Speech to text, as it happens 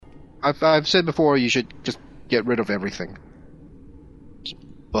I've said before you should just get rid of everything. Just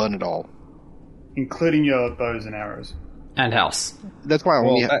burn it all. Including your bows and arrows. And house. That's why I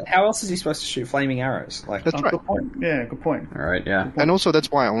only have... How else is he supposed to shoot flaming arrows? Like, That's right. Good point. Yeah, good point. All right, yeah. And also,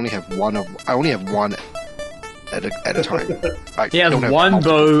 that's why I only have one at a time. He has one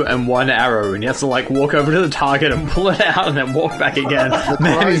bow and one arrow, and he has to like walk over to the target and pull it out, and then walk back again.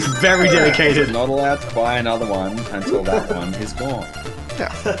 Man, he's very dedicated. Not allowed to buy another one until that one is gone. Yeah.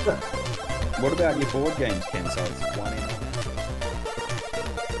 What about your board games, Ken? So it's one in.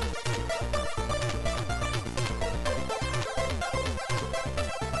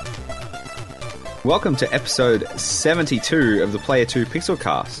 Welcome to episode 72 of the Player 2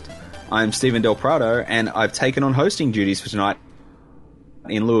 PixelCast. I'm Stephen Del Prado, and I've taken on hosting duties for tonight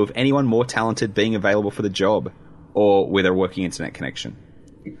in lieu of anyone more talented being available for the job, or with a working internet connection.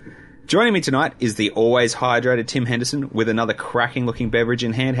 Joining me tonight is the always hydrated Tim Henderson with another cracking-looking beverage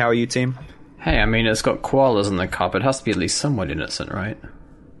in hand. How are you, Tim? Hey, I mean, it's got koalas in the cup. It has to be at least somewhat innocent, right?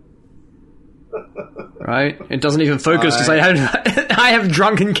 Right? It doesn't even focus because I have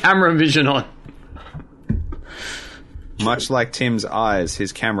drunken camera vision on. Much like Tim's eyes,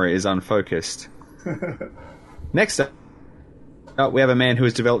 his camera is unfocused. Next up, we have a man who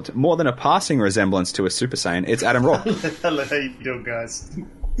has developed more than a passing resemblance to a Super Saiyan. It's Adam Rock. Hello, how you doing, guys?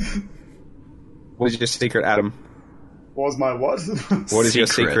 What is your secret, Adam? What was my what? What is your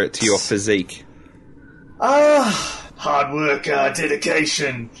secret to your physique? Hard work,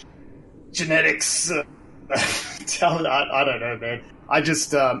 dedication, genetics, talent. I don't know, man. I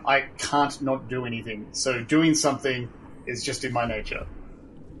just, I can't not do anything. So doing something is just in my nature.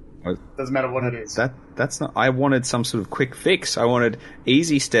 Doesn't matter what it is. That's not... I wanted some sort of quick fix. I wanted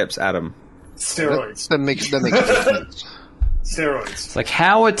easy steps, Adam. Steroids. That makes sense. Steroids. It's like,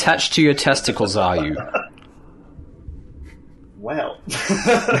 how attached to your testicles are you? Well.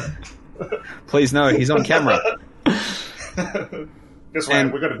 Please no, he's on camera. Just wait,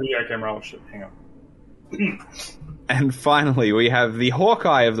 we've got a video camera. Oh shit, hang on. And finally, we have the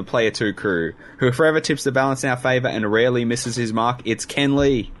Hawkeye of the Player 2 crew, who forever tips the balance in our favour and rarely misses his mark. It's Ken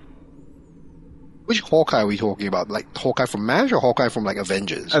Lee. Which Hawkeye are we talking about? Like Hawkeye from MASH or Hawkeye from like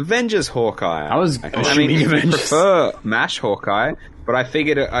Avengers? Avengers Hawkeye. I was assuming I Avengers. prefer MASH Hawkeye, but I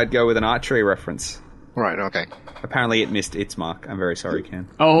figured I'd go with an archery reference. Right, okay. Apparently it missed its mark. I'm very sorry, Ken.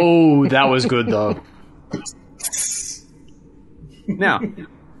 Oh, that was good, though. Now,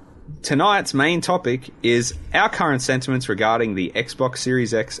 tonight's main topic is our current sentiments regarding the Xbox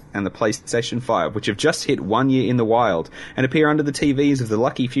Series X and the PlayStation 5, which have just hit 1 year in the wild and appear under the TVs of the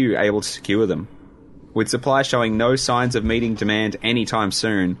lucky few able to secure them. With supply showing no signs of meeting demand anytime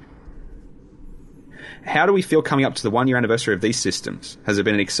soon, how do we feel coming up to the 1 year anniversary of these systems? Has it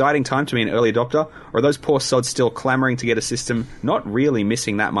been an exciting time to be an early adopter, or are those poor sods still clamouring to get a system not really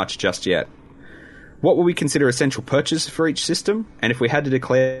missing that much just yet? What will we consider essential purchases for each system? And if we had to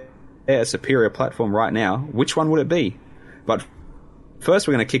declare a superior platform right now, which one would it be? But first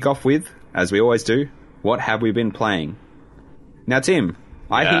we're going to kick off with, as we always do, what have we been playing? Now, Tim,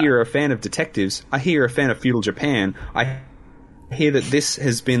 I hear you're a fan of detectives. I hear you're a fan of feudal Japan. I hear that this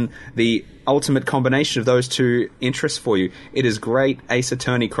has been the ultimate combination of those two interests for you. It is great Ace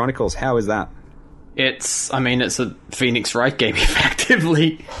Attorney Chronicles. How is that? It's a Phoenix Wright game,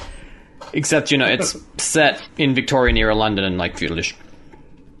 effectively. Except, it's set in Victorian era London and, like, feudalish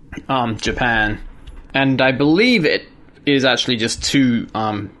Japan. And I believe it is actually just two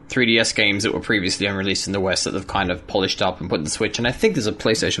 3DS games that were previously unreleased in the West that they've kind of polished up and put in the Switch. And I think there's a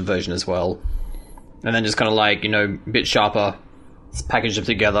PlayStation version as well. And then just kind of like, a bit sharper, package them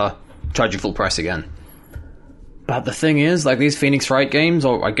together, charge you full price again. But the thing is, like, these Phoenix Wright games,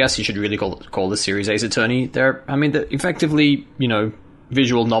 or I guess you should really call the series Ace Attorney, they're effectively,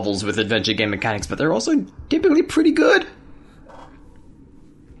 visual novels with adventure game mechanics, but they're also typically pretty good.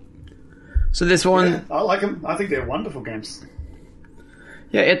 So this one... Yeah, I like them. I think they're wonderful games.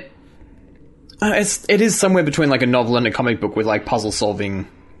 Yeah, it is somewhere between, like, a novel and a comic book with, like, puzzle solving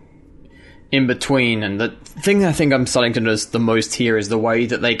in between. And the thing I think I'm starting to notice the most here is the way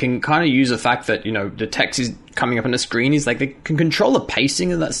that they can kind of use the fact that, the text is coming up on the screen is, like, they can control the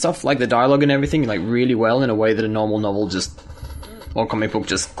pacing of that stuff, like the dialogue and everything, like, really well in a way that a normal novel or comic book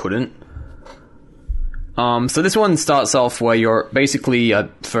just couldn't. So this one starts off where you're basically a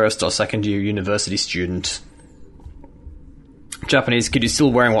first or second year university student. Japanese kid who's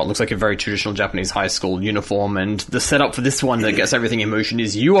still wearing what looks like a very traditional Japanese high school uniform, and the setup for this one that gets everything in motion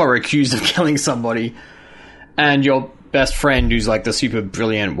is you are accused of killing somebody, and your best friend, who's like the super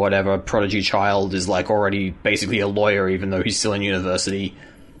brilliant whatever prodigy child, is like already basically a lawyer even though he's still in university,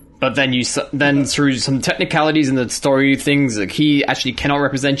 But then then through some technicalities in the story things, like he actually cannot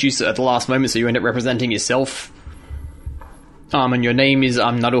represent you at the last moment, so you end up representing yourself. And your name is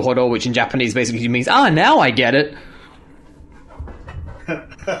Naruhodo, which in Japanese basically means, now I get it.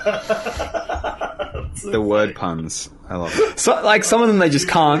 The word puns. I love it. So, like, some of them they just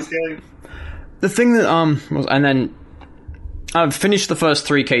can't. The thing that, and then I've finished the first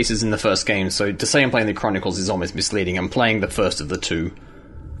 3 cases in the first game, so to say I'm playing the Chronicles is almost misleading. I'm playing the first of the 2.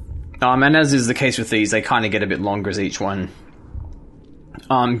 And as is the case with these, they kind of get a bit longer as each one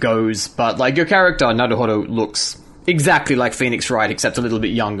goes. But, like, your character, Naruhodo, looks exactly like Phoenix Wright, except a little bit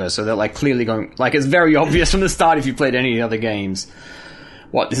younger, so they're, like, clearly going... Like, it's very obvious from the start if you played any other games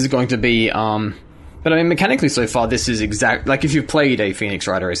what this is going to be. But, I mean, mechanically so far, this is exact... Like, if you've played a Phoenix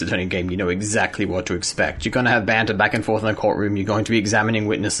Wright or Ace Attorney game, you know exactly what to expect. You're going to have banter back and forth in the courtroom, you're going to be examining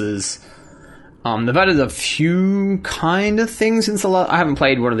witnesses... they've added a few kind of things since the last... I haven't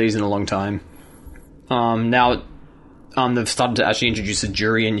played one of these in a long time. Now, they've started to actually introduce a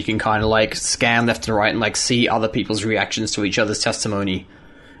jury, and you can kind of, like, scan left and right and, like, see other people's reactions to each other's testimony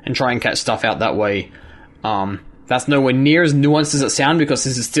and try and catch stuff out that way. That's nowhere near as nuanced as it sounds, because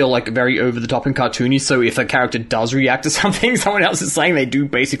this is still, like, very over-the-top and cartoony, so if a character does react to something someone else is saying, they do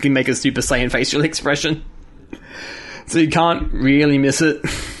basically make a Super Saiyan facial expression. So you can't really miss it.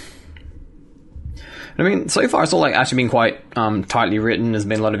 I mean, so far it's all like actually been quite tightly written. There's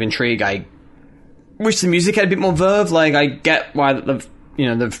been a lot of intrigue. I wish the music had a bit more verve. Like, I get why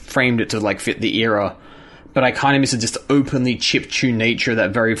they've framed it to like fit the era, but I kind of miss the just openly chiptune nature of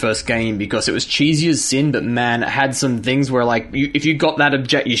that very first game, because it was cheesy as sin. But man, it had some things where like if you got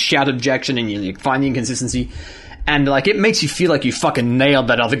that you shout objection and you find the inconsistency, and like it makes you feel like you fucking nailed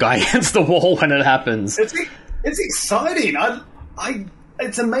that other guy against the wall when it happens. It's exciting.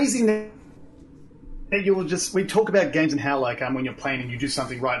 It's amazing that we talk about games and how like when you're playing and you do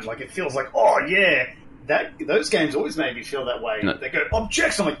something right, like it feels like, oh yeah, those games always made me feel that way. No. They go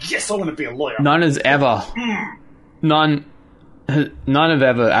objection, I'm like, yes, I want to be a lawyer. None have ever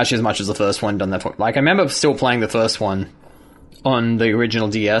actually, as much as the first one, done that. Like, I remember still playing the first one on the original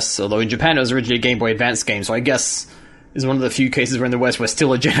DS, although in Japan it was originally a Game Boy Advance game, so I guess it's one of the few cases where in the West we're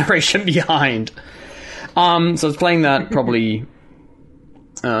still a generation behind. So I was playing that probably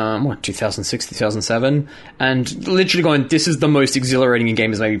 2006, 2007, and literally going, this is the most exhilarating a game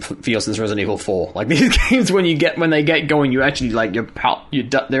has made me feel since Resident Evil 4. Like, these games, when they get going, you actually, like,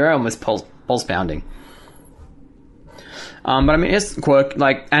 they're almost pulse pounding. But I mean, it's quirk,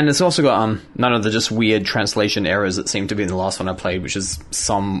 like, and it's also got, none of the just weird translation errors that seemed to be in the last one I played, which is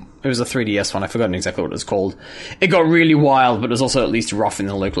it was a 3DS one, I've forgotten exactly what it was called. It got really wild, but it was also at least rough in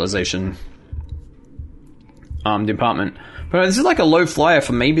the localization, department. But this is like a low flyer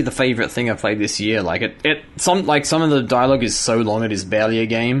for maybe the favorite thing I've played this year. Like some of the dialogue is so long it is barely a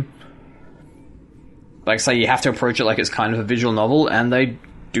game. Like, say you have to approach it like it's kind of a visual novel, and they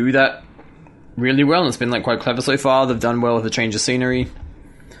do that really well. And it's been like quite clever so far. They've done well with the change of scenery.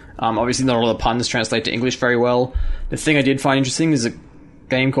 Obviously, not all the puns translate to English very well. The thing I did find interesting is a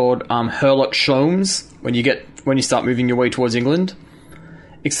game called Sherlock Holmes. When you start moving your way towards England,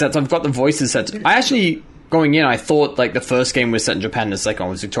 except I've got the voices set. I actually. Going in, I thought like the first game was set in Japan and the second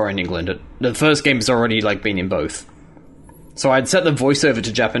one was Victorian England. The first game has already like been in both. So I'd set the voiceover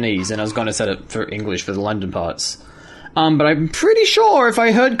to Japanese, and I was going to set it for English for the London parts. But I'm pretty sure, if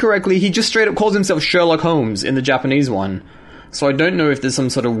I heard correctly, he just straight up calls himself Sherlock Holmes in the Japanese one. So I don't know if there's some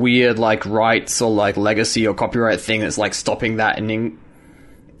sort of weird like rights or like legacy or copyright thing that's like stopping that in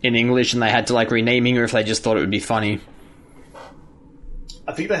English, and they had to like renaming, or if they just thought it would be funny.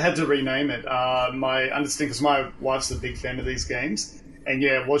 I think they had to rename it. My understanding, because my wife's a big fan of these games, and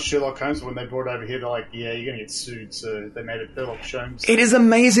yeah, it was Sherlock Holmes. But when they brought it over here, they're like, "Yeah, you're going to get sued." So they made it Sherlock Holmes. It is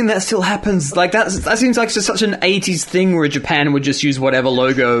amazing that still happens. Like that seems like just such an '80s thing where Japan would just use whatever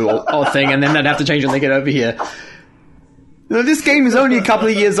logo or thing, and then they'd have to change when they get over here. You know, this game is only a couple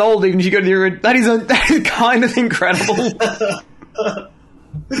of years old. Even if you go to the that is kind of incredible.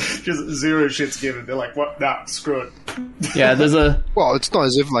 Just zero shits given. They're like, "What? Nah, screw it." Yeah, there's a. Well, it's not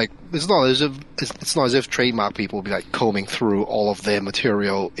as if trademark people would be like combing through all of their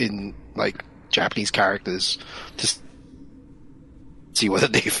material in like Japanese characters to see whether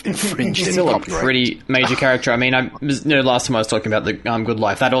they've infringed any copyright. Still a pretty major character. I mean, last time I was talking about the Good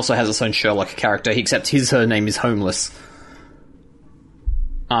Life, that also has its own Sherlock character. Except her name is Homeless.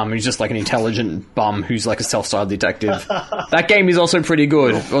 He's just like an intelligent bum who's like a self-styled detective. That game is also pretty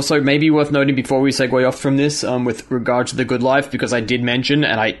good. Also, maybe worth noting before we segue off from this, with regard to The Good Life, because I did mention,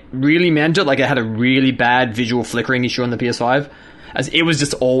 and I really meant it, like it had a really bad visual flickering issue on the PS5, as it was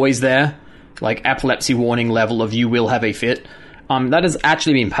just always there, like epilepsy warning level of you will have a fit. That has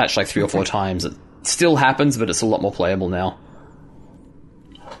actually been patched like 3 or 4 times. It still happens, but it's a lot more playable now.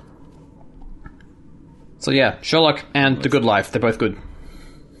 So yeah, Sherlock and The Good Life, they're both good.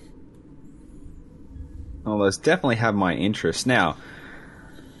 Well, those definitely have my interest. Now,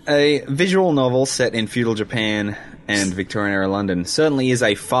 a visual novel set in feudal Japan and Victorian era London certainly is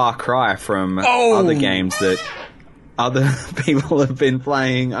a far cry from other games that other people have been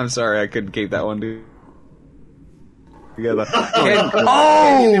playing. I'm sorry, I couldn't keep that one together. You've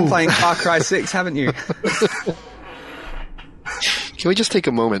been playing Far Cry 6, haven't you? Can we just take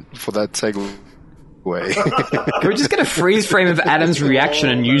a moment for that segue? Can we just get a freeze frame of Adam's reaction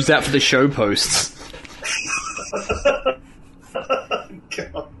and use that for the show posts?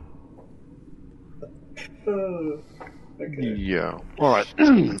 God. Okay. Yeah. All right.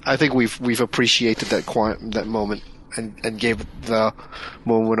 I think we've appreciated that moment and gave it the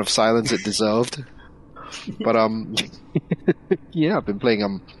moment of silence it deserved. But yeah, I've been playing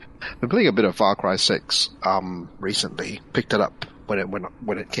a bit of Far Cry 6 recently. Picked it up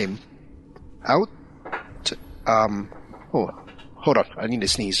when it came out. Oh, hold on. I need to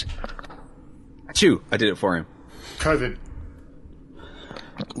sneeze. Achoo! I did it for him. COVID.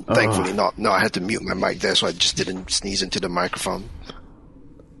 Thankfully not. No, I had to mute my mic there, so I just didn't sneeze into the microphone.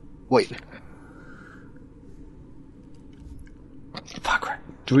 Wait. Fuck.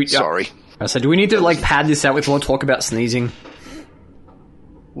 Sorry. I said, do we need to like pad this out if we want to talk about sneezing?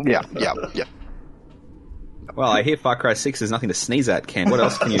 Yeah. Well, I hear Far Cry 6 is nothing to sneeze at, Ken. What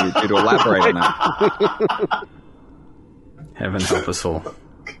else can you do to elaborate on that? Heaven help us all.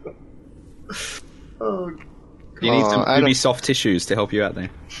 Oh, You need some Ubisoft tissues to help you out there.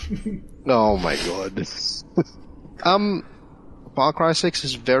 Oh my god. Far Cry 6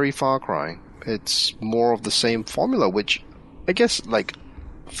 is very Far Cry. It's more of the same formula, which I guess, like,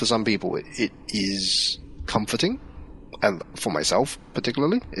 for some people it is comforting, and for myself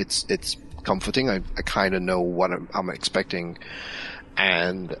particularly, it's comforting. I kind of know what I'm expecting,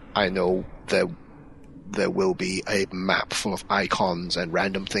 and I know there will be a map full of icons and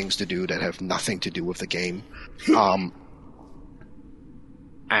random things to do that have nothing to do with the game.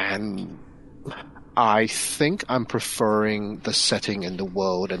 And I think I'm preferring the setting and the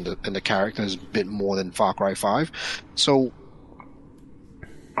world and the characters a bit more than Far Cry 5. So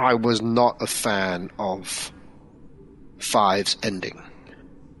I was not a fan of 5's ending.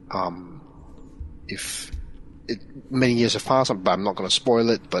 Many years have passed, but I'm not going to spoil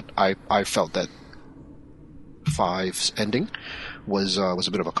it, but I felt that 5's ending was a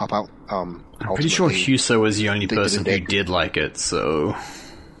bit of a cop-out. I'm pretty sure Huso was the only person who did like it, so...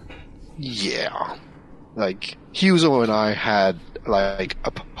 Yeah. Like, Huso and I had, like, a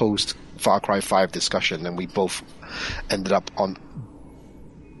post-Far Cry 5 discussion, and we both ended up on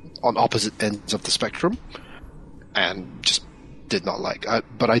opposite ends of the spectrum, and just did not like.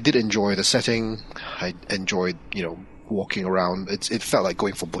 But I did enjoy the setting. I enjoyed, walking around. It felt like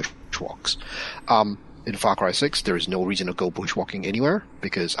going for bushwalks. In Far Cry 6, there is no reason to go bushwalking anywhere,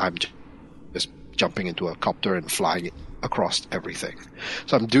 because I'm just jumping into a copter and flying it across everything.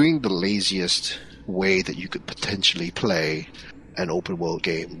 So I'm doing the laziest way that you could potentially play an open world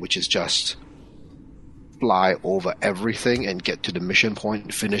game, which is just fly over everything and get to the mission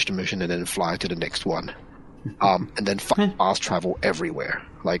point, finish the mission, and then fly to the next one. And then fast travel everywhere.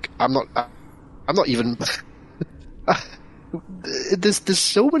 Like, I'm not even... There's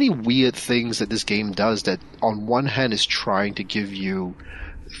so many weird things that this game does that on one hand is trying to give you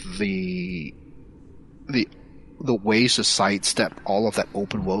the ways to sidestep all of that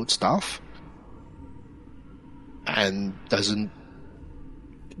open world stuff, and doesn't,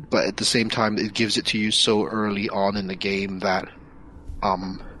 but at the same time it gives it to you so early on in the game that I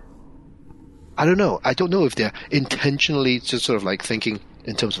don't know if they're intentionally just sort of like thinking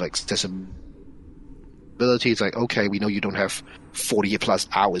in terms of like accessibility. It's like, okay, we know you don't have 40 plus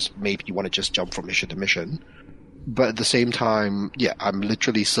hours, maybe you want to just jump from mission to mission. But at the same time, yeah, I'm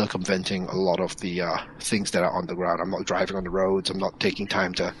literally circumventing a lot of the things that are on the ground. I'm not driving on the roads. I'm not taking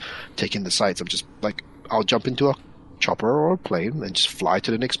time to take in the sights. I'm just like, I'll jump into a chopper or a plane and just fly to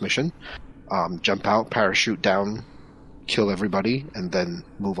the next mission, jump out, parachute down, kill everybody, and then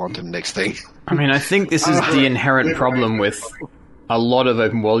move on to the next thing. I mean, I think this is the inherent problem with a lot of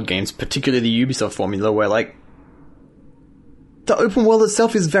open world games, particularly the Ubisoft formula, where, like, the open world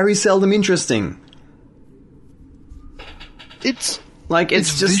itself is very seldom interesting. It's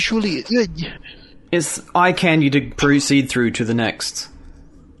just visually, it's eye candy to proceed through to the next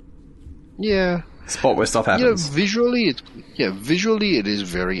spot where stuff happens. Visually it is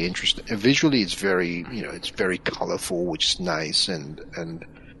very interesting. Visually, it's very, it's very colorful, which is nice, and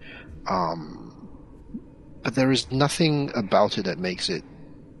but there is nothing about it that makes it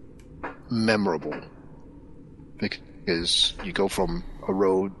memorable. Because you go from a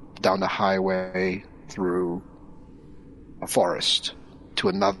road down the highway through a forest to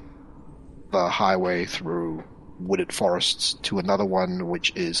another highway through wooded forests to another one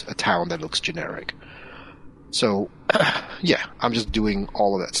which is a town that looks generic. So, yeah, I'm just doing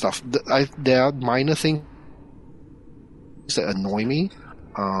all of that stuff. There are minor things that annoy me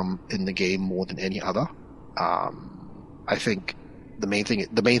in the game more than any other. I think the main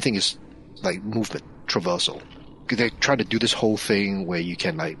thing is like movement, traversal. Because they try to do this whole thing where you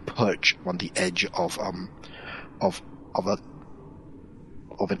can like perch on the edge of a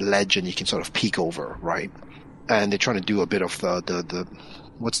ledge and you can sort of peek over, right? And they're trying to do a bit of the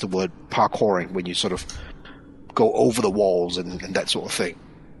what's the word, parkouring, when you sort of go over the walls and that sort of thing.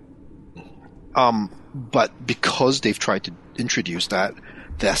 But because they've tried to introduce that,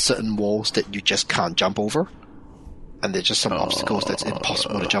 there are certain walls that you just can't jump over. And there's just some obstacles that's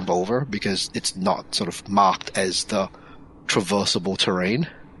impossible to jump over because it's not sort of marked as the traversable terrain.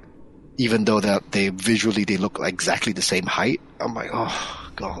 Even though they visually look like exactly the same height. I'm like,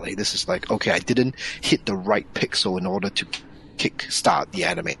 oh, golly, this is like, okay, I didn't hit the right pixel in order to kick-start the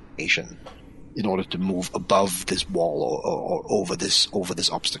animation, in order to move above this wall or over this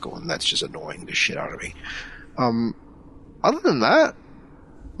obstacle, and that's just annoying the shit out of me. Other than that,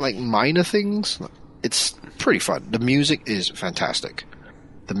 like minor things, it's pretty fun. The music is fantastic.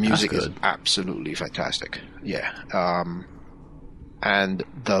 The music is absolutely fantastic. Yeah. And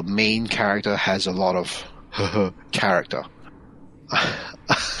the main character has a lot of character.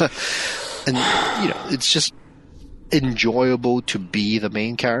 And, you know, it's just enjoyable to be the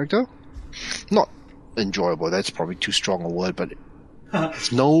main character. Not enjoyable, that's probably too strong a word, but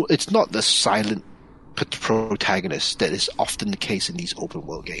it's not the silent protagonist that is often the case in these open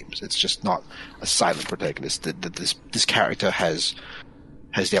world games. It's just not a silent protagonist. This character has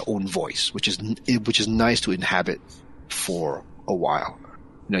their own voice, which is nice to inhabit for a while.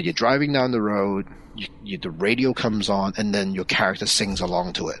 You know, you're driving down the road, the radio comes on, and then your character sings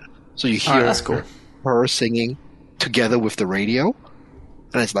along to it. So you hear that's cool. her singing together with the radio,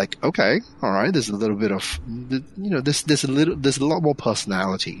 and it's like, okay, all right. There's a little bit of, you know, there's a lot more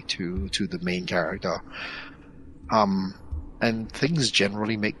personality to the main character, and things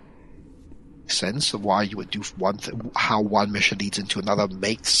generally make sense of why you would do one thing, how one mission leads into another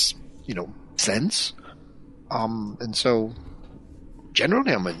makes, you know, sense, and so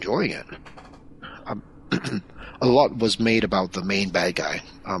generally I'm enjoying it. A lot was made about the main bad guy,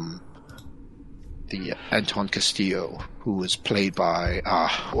 the Anton Castillo, who was played by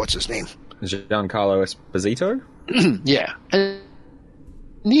what's his name? Giancarlo Esposito? Yeah. And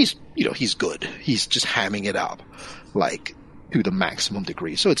he's good. He's just hamming it up, like, to the maximum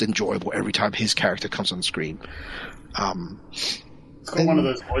degree. So it's enjoyable every time his character comes on screen. It's got one of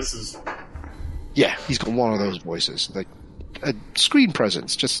those voices. Yeah, he's got one of those voices. Like, a screen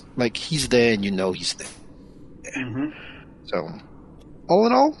presence, just like he's there and you know he's there. Mm-hmm. So, all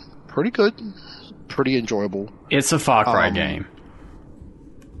in all, pretty good. Pretty enjoyable. It's a Far Cry game.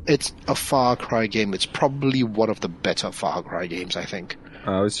 It's a Far Cry game. It's probably one of the better Far Cry games, I think.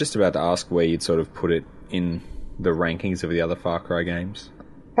 I was just about to ask where you'd sort of put it in the rankings of the other Far Cry games.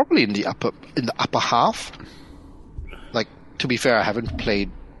 Probably in the upper half. Like, to be fair, I haven't played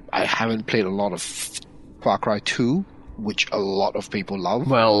a lot of Far Cry 2, which a lot of people love.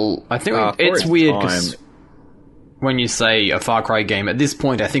 Well, I think it's weird because when you say a Far Cry game, at this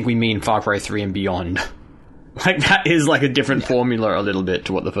point I think we mean Far Cry 3 and beyond. Like, that is like a different formula a little bit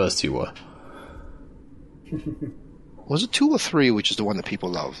to what the first two were. Was it 2 or 3 which is the one that people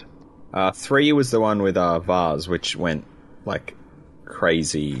loved? 3 was the one with Vars, which went like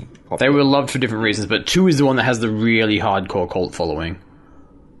crazy popular. They were loved for different reasons, but 2 is the one that has the really hardcore cult following.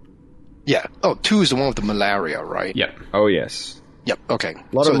 Yeah. Oh, 2 is the one with the malaria, right? Yep. Oh, yes. Yep, okay.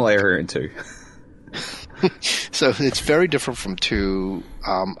 A lot of malaria in 2. So it's very different from 2.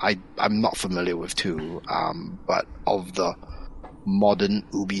 I'm not familiar with 2, but of the modern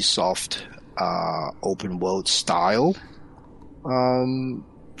Ubisoft open world style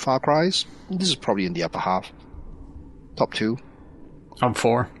Far Cry's, this is probably in the upper half. Top 2. Top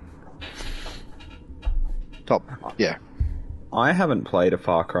 4. Yeah. I haven't played a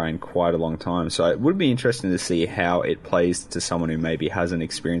Far Cry in quite a long time, so it would be interesting to see how it plays to someone who maybe hasn't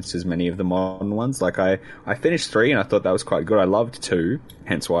experienced as many of the modern ones. Like, I finished 3 and I thought that was quite good. I loved 2,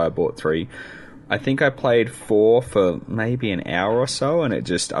 hence why I bought 3. I think I played 4 for maybe an hour or so, and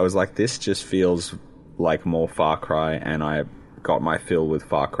I was like, this just feels like more Far Cry, and I got my fill with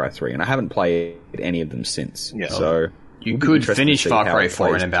Far Cry 3, and I haven't played any of them since. Yeah. So You It'd be could interesting to finish see Far how Cry it 4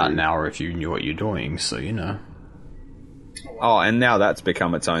 in plays about through. an hour if you knew what you're doing, so you know. Oh, and now that's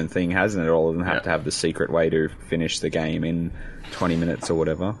become its own thing, hasn't it? All of them have Yeah. to have the secret way to finish the game in 20 minutes or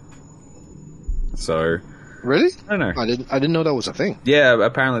whatever. So, Really? I don't know. I didn't know that was a thing. Yeah,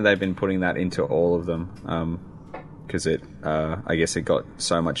 apparently they've been putting that into all of them. Because I guess it got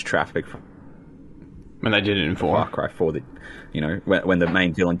so much traffic from When they did it in Far 4. Cry 4 that, you know, when the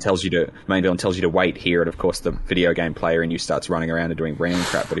main villain tells you to wait here, and of course the video game player in you starts running around and doing random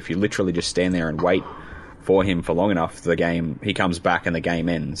crap. But if you literally just stand there and wait for him for long enough, he comes back and the game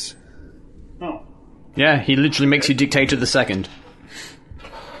ends. Oh. Yeah, he literally makes you dictator the second.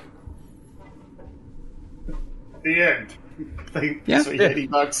 The end. Yeah. So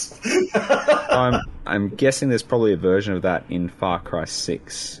 $80. I'm guessing there's probably a version of that in Far Cry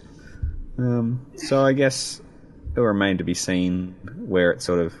 6. So I guess it'll remain to be seen where it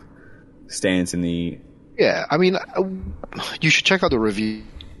sort of stands in the... Yeah, I mean, you should check out the review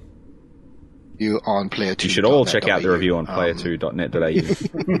on player2. You should all check out the review on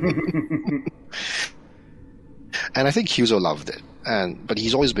player2.net.au. And I think Huzo loved it, but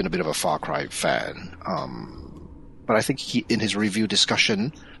he's always been a bit of a Far Cry fan. But I think he, in his review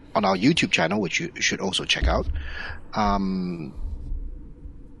discussion on our YouTube channel, which you should also check out,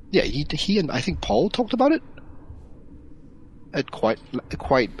 yeah, he and I think Paul talked about it at quite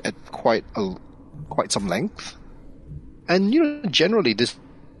some length. And you know, generally this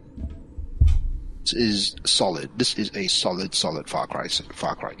is solid. This is a solid Far Cry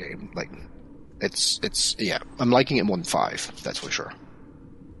game. Like, it's yeah, I'm liking it more than 5. That's for sure.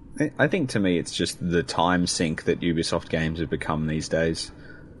 I think to me it's just the time sink that Ubisoft games have become these days.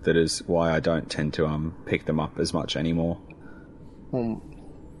 That is why I don't tend to pick them up as much anymore. Well,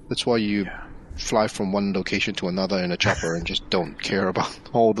 that's why you fly from one location to another in a chopper and just don't care about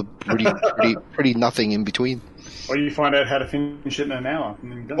all the pretty nothing in between. Or you find out how to finish it in an hour.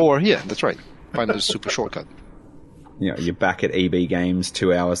 And then you're done. Or yeah, that's right. Find a super shortcut. You know, you're back at EB Games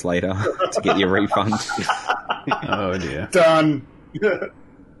 2 hours later to get your refund. Oh dear. Done.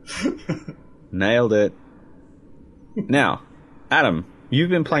 Nailed it. Now, Adam, you've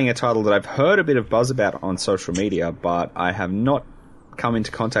been playing a title that I've heard a bit of buzz about on social media, but I have not come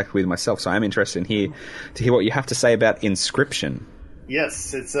into contact with myself, so I'm interested to hear what you have to say about Inscription.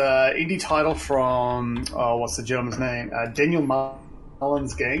 Yes, it's an indie title from, what's the gentleman's name? Daniel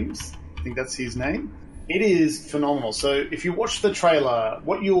Mullins Games. I think that's his name. It is phenomenal. So if you watch the trailer,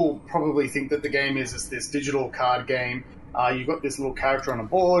 what you'll probably think that the game is this digital card game. You've got this little character on a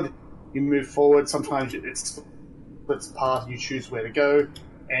board. You move forward. Sometimes it splits apart. You choose where to go.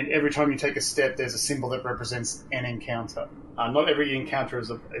 And every time you take a step, there's a symbol that represents an encounter. Not every encounter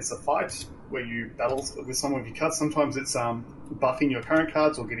is a fight where you battle with someone with your cards. Sometimes it's buffing your current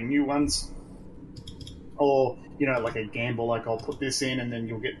cards or getting new ones. Or, you know, like a gamble, like I'll put this in and then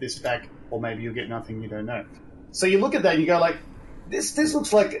you'll get this back, or maybe you'll get nothing, you don't know. So you look at that and you go like, this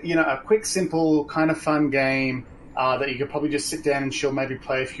looks like, you know, a quick, simple, kind of fun game that you could probably just sit down and chill, maybe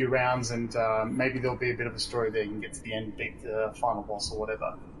play a few rounds, and maybe there'll be a bit of a story there. You can get to the end, beat the final boss or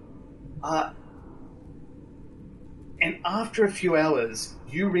whatever. And after a few hours,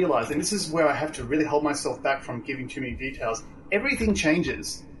 you realize, and this is where I have to really hold myself back from giving too many details, everything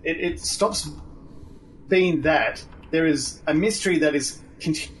changes. It stops being that. There is a mystery that is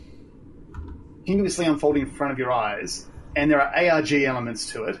continuously unfolding in front of your eyes, and there are ARG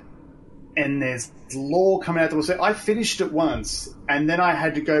elements to it, and there's lore coming out the wall. So I finished it once, and then I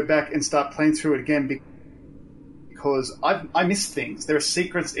had to go back and start playing through it again because I missed things. There are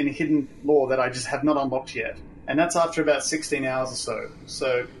secrets in hidden lore that I just have not unlocked yet. And that's after about 16 hours or so.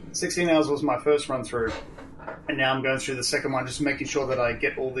 So 16 hours was my first run through, and now I'm going through the second one, just making sure that I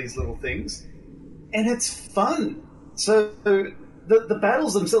get all these little things. And it's fun. So the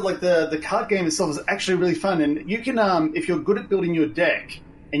battles themselves, like the card game itself, is actually really fun. And you can, if you're good at building your deck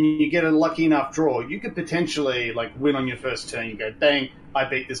and you get a lucky enough draw, you could potentially like win on your first turn. You go, bang, I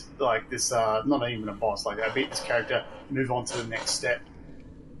beat this, not even a boss, like I beat this character, move on to the next step.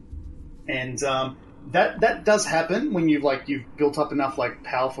 And that does happen when you've built up enough like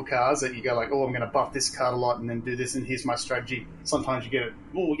powerful cards that you go like, oh, I'm going to buff this card a lot and then do this, and here's my strategy. Sometimes you get it,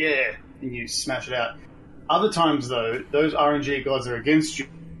 oh yeah, and you smash it out. Other times though, those RNG gods are against you.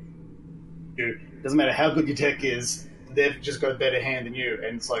 Doesn't matter how good your deck is, they've just got a better hand than you,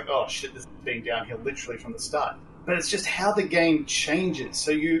 and it's like, oh shit, this is being downhill literally from the start. But it's just how the game changes.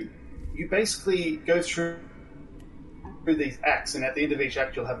 So you basically go through these acts, and at the end of each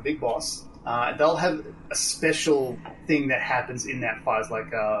act you'll have a big boss. They'll have a special thing that happens in that fight,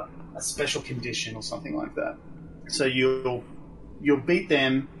 like a special condition or something like that. So you'll beat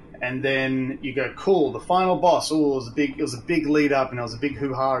them, and then you go, cool, the final boss. Oh, it was a big lead up, and there was a big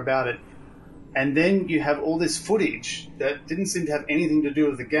hoo ha about it. And then you have all this footage that didn't seem to have anything to do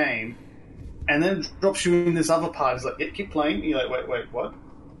with the game, and then it drops you in this other part. It's like, yeah, keep playing. And you're like, wait, what?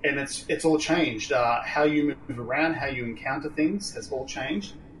 And it's all changed. How you move around, how you encounter things has all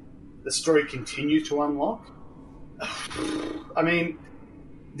changed. The story continues to unlock. I mean,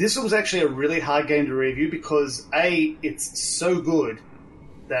 this was actually a really hard game to review because, A, it's so good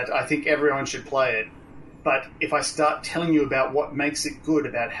that I think everyone should play it. But if I start telling you about what makes it good,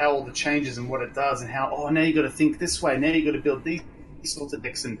 about how all the changes and what it does, and how, now you got to think this way, now you got to build these sorts of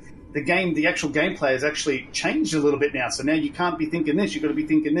decks, and the actual gameplay has actually changed a little bit now. So now you can't be thinking this, you've got to be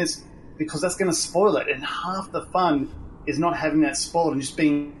thinking this, because that's going to spoil it. And half the fun is not having that spoiled and just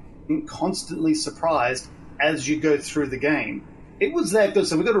being constantly surprised as you go through the game. It was that good.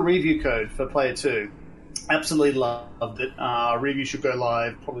 So we got a review code for Player 2. Absolutely loved it. Review should go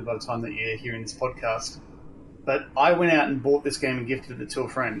live probably by the time that you're hearing this podcast. But I went out and bought this game and gifted it to a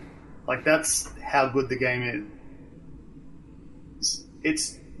friend. Like, that's how good the game is.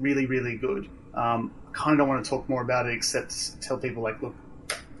 It's really, really good. Kind of don't want to talk more about it except tell people, like, look,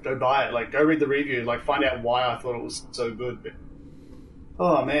 go buy it. Like, go read the review. Like, find out why I thought it was so good. But,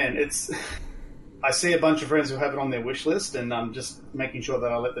 oh, man, I see a bunch of friends who have it on their wish list, and I'm just making sure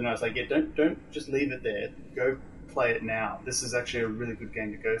that I let them know. It's like, yeah, don't just leave it there. Go play it now. This is actually a really good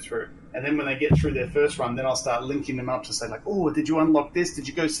game to go through. And then when they get through their first run, then I'll start linking them up to say, like, oh, did you unlock this? Did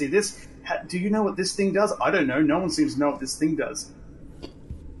you go see this? Do you know what this thing does? I don't know. No one seems to know what this thing does.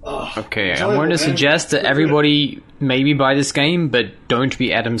 Okay, I'm going to suggest that everybody maybe buy this game, but don't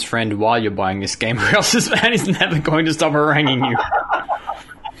be Adam's friend while you're buying this game, or else this man is never going to stop haranguing you.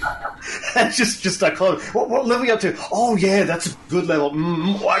 just I call him, what level are you up to? Oh, yeah, that's a good level.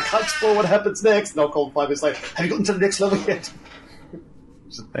 I can't spoil what happens next. And I'll call him 5 minutes later. Have you gotten to the next level yet?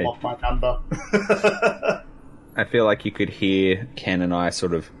 Just block my number. I feel like you could hear Ken and I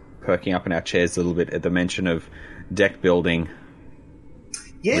sort of perking up in our chairs a little bit at the mention of deck building.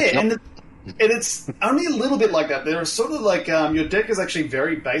 Yeah, and it's only a little bit like that. There are sort of like, your deck is actually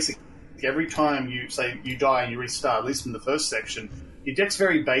very basic. Every time you die and you restart, at least in the first section, your deck's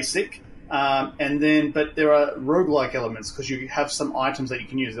very basic. But there are roguelike elements because you have some items that you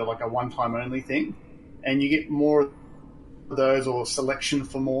can use. They're like a one-time only thing, and you get more of those or selection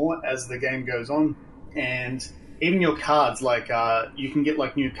for more as the game goes on. And even your cards, like you can get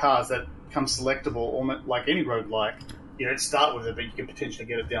like new cards that come selectable, almost like any roguelike. You don't start with it, but you can potentially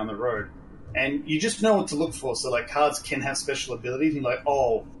get it down the road. And you just know what to look for. So like cards can have special abilities, and like,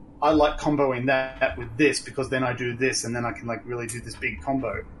 oh, I like comboing that with this because then I do this, and then I can like really do this big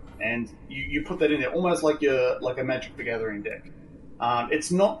combo. And you put that in there, almost like a Magic the Gathering deck. It's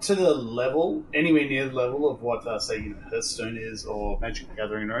not to the level, anywhere near the level of what, say, Hearthstone is, or Magic the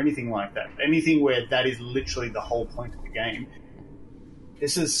Gathering, or anything like that. Anything where that is literally the whole point of the game.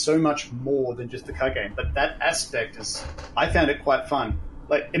 This is so much more than just a card game. But that aspect I found it quite fun.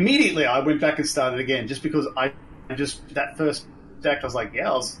 Like, immediately I went back and started again, just because that first act, I was like, yeah,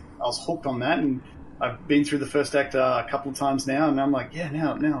 I was hooked on that, and I've been through the first act a couple of times now, and I'm like, yeah,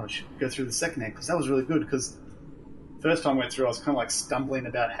 now I should go through the second act, because that was really good, because the first time I went through, I was kind of like stumbling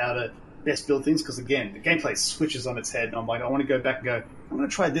about how to best build things, because again, the gameplay switches on its head, and I'm like, I want to go back and go, I'm going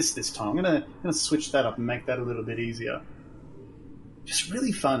to try this time, I'm going to switch that up and make that a little bit easier. Just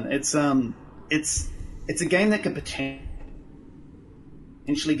really fun. It's a game that could potentially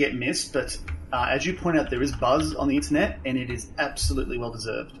get missed, but as you point out, there is buzz on the internet, and it is absolutely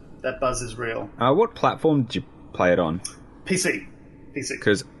well-deserved. That buzz is real. What platform did you play it on? PC.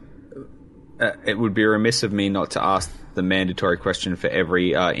 Because it would be remiss of me not to ask the mandatory question for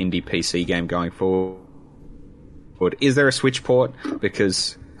every indie PC game going forward. Is there a Switch port?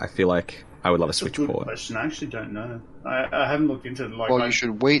 Because I feel like I would love a Switch port. That's a good question. I actually don't know. I haven't looked into it. Well, you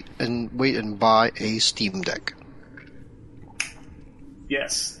should wait and buy a Steam Deck.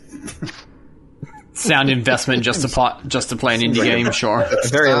 Yes. Sound investment just to play an indie game, sure. A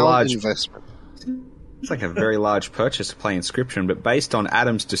very large investment. It's like a very large purchase to play Inscription, but based on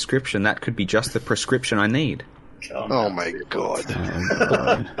Adam's description, that could be just the prescription I need. Oh my god.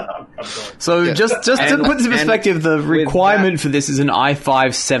 So just to put this in perspective, the requirement for this is an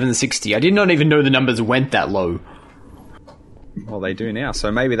i5 760. I did not even know the numbers went that low. Well, they do now,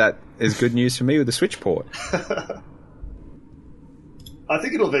 so maybe that is good news for me with the Switch port. I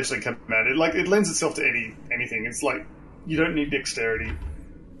think it'll eventually come out. It lends itself to anything. It's like you don't need dexterity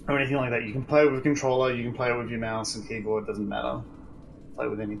or anything like that. You can play it with a controller, you can play it with your mouse and keyboard. It doesn't matter. Play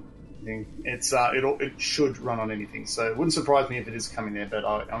with anything. It should run on anything. So it wouldn't surprise me if it is coming there, but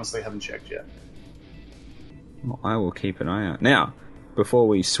I honestly haven't checked yet. Well, I will keep an eye out. Now, before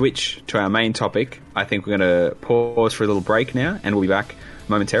we switch to our main topic, I think we're going to pause for a little break now, and we'll be back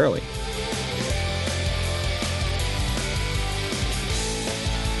momentarily.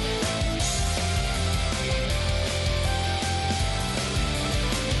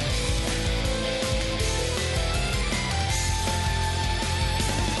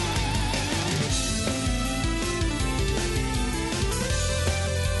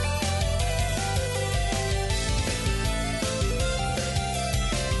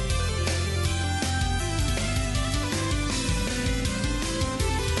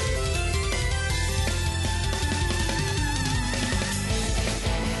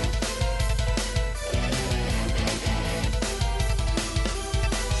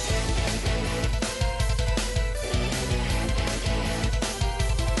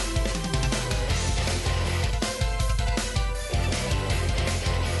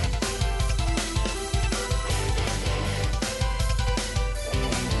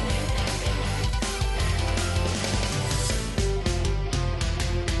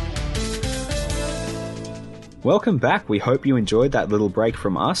 Welcome back. We hope you enjoyed that little break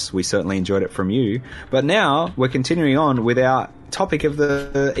from us. We certainly enjoyed it from you. But now we're continuing on with our topic of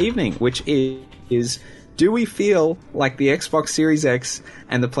the evening, which is do we feel like the Xbox Series X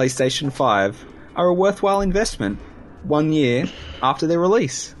and the PlayStation 5 are a worthwhile investment 1 year after their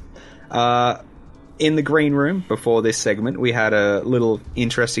release? In the green room before this segment, we had a little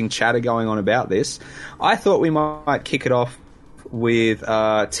interesting chatter going on about this. I thought we might kick it off with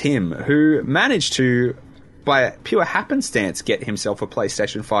Tim, who managed to, by pure happenstance, get himself a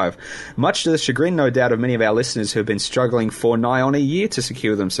PlayStation 5. Much to the chagrin, no doubt, of many of our listeners who have been struggling for nigh on a year to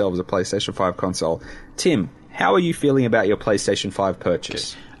secure themselves a PlayStation 5 console. Tim, how are you feeling about your PlayStation 5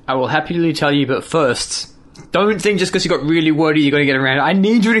 purchase? I will happily tell you, but first, don't think just because you got really wordy you're going to get around it. I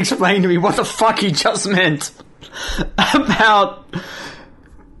need you to explain to me what the fuck you just meant about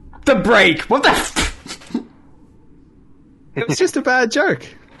the break. What the It was just a bad joke.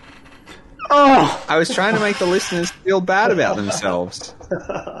 Oh, I was trying to make the listeners feel bad about themselves.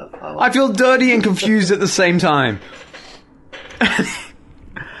 I feel dirty and confused at the same time.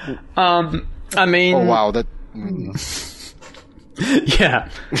 I mean... Oh, wow. That... Yeah.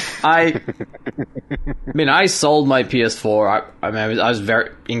 I mean, I sold my PS4. I was very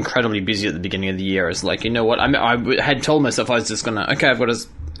incredibly busy at the beginning of the year. It's like, you know what? I had told myself I was just gonna... Okay, I've got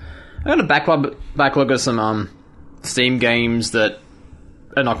a backlog of some Steam games that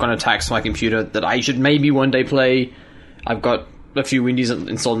are not going to tax my computer that I should maybe one day play. I've got a few indies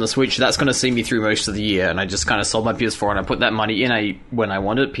installed on the Switch. That's going to see me through most of the year, and I just kind of sold my PS4 and I put that money in when I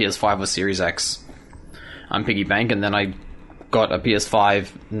wanted PS5 or Series X piggy bank, and then I got a PS5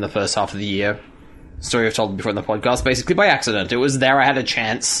 in the first half of the year. Story I've told before in the podcast, basically by accident. It was there, I had a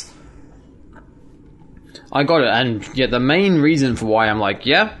chance. I got it, and yeah, the main reason for why I'm like,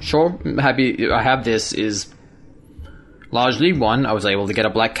 yeah, sure, I'm happy I have this is largely, one, I was able to get a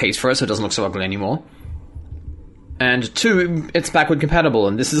black case for it so it doesn't look so ugly anymore. And two, it's backward compatible,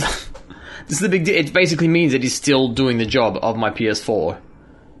 and this is the big deal. It basically means that it's still doing the job of my PS4.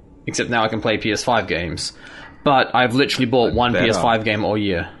 Except now I can play PS5 games. But I've literally bought one PS5 game all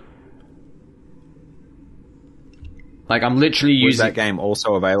year. Like, I'm literally using... Was that game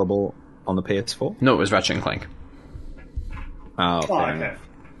also available on the PS4? No, it was Ratchet & Clank. Oh, fair enough.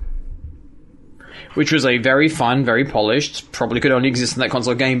 Which was a very fun, very polished, probably could only exist in that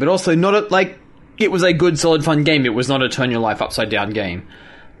console game, but also not it was a good, solid, fun game. It was not a turn your life upside down game.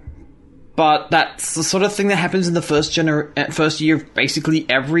 But that's the sort of thing that happens in the first year of basically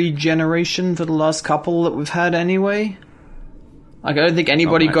every generation for the last couple that we've had anyway. Like, I don't think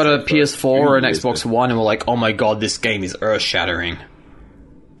anybody got a PS4 or an Xbox One and were like, oh my god, this game is earth-shattering.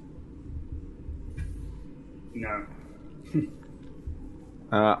 No.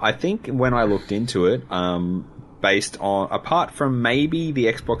 I think when I looked into it, based on, apart from maybe the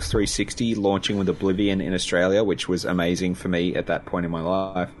Xbox 360 launching with Oblivion in Australia, which was amazing for me at that point in my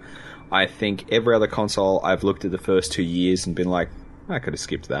life, I think every other console I've looked at the first 2 years and been like, I could have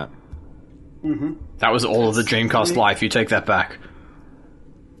skipped that. Mm-hmm. That was all of the Dreamcast life. You take that back.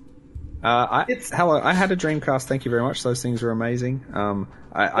 I had a Dreamcast. Thank you very much. Those things were amazing.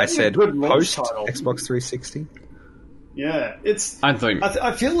 I said post Xbox 360. Yeah, it's. I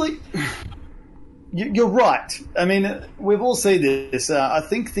feel like you're right. I mean, we've all seen this. I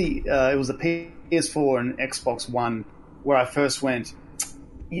think it was the PS4 and Xbox One where I first went.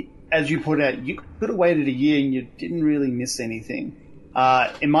 As you put out, you could have waited a year and you didn't really miss anything.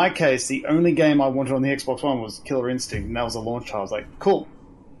 In my case, the only game I wanted on the Xbox One was Killer Instinct, and that was a launch title. I was like, cool,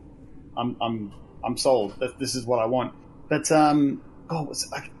 I'm sold. This is what I want. But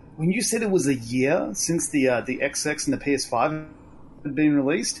when you said it was a year since the XX and the PS5, had been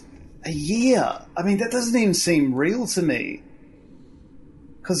released? A year. I mean, that doesn't even seem real to me.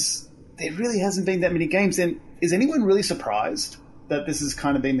 Because there really hasn't been that many games. And is anyone really surprised that this has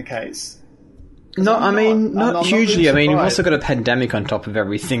kind of been the case? No, I mean, not hugely. Really I mean, you've surprised. also got a pandemic on top of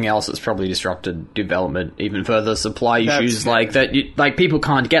everything else that's probably disrupted development even further. Supply issues like that, like people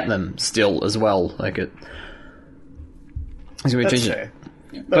can't get them still as well. Like it. That's fair.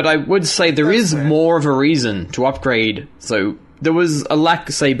 But I would say there is fair. more of a reason to upgrade. So there was a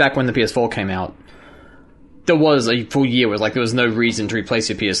lack, say, back when the PS4 came out. There was a full year where there was no reason to replace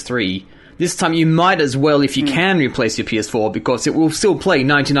your PS3. This time you might as well, if you can, replace your PS4 because it will still play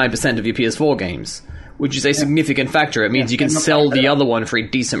 99% of your PS4 games, which is a significant factor. It means you can sell the other one for a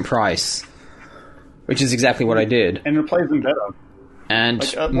decent price, which is exactly what I did. And it plays them better. And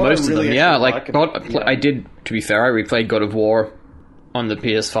what most I really of them, yeah. actually I did, to be fair, I replayed God of War on the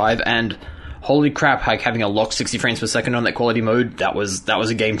PS5, and holy crap, like having a locked 60 frames per second on that quality mode, that was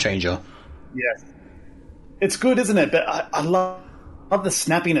a game changer. Yes. It's good, isn't it? But I love the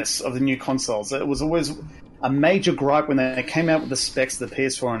snappiness of the new consoles. It was always a major gripe when they came out with the specs of the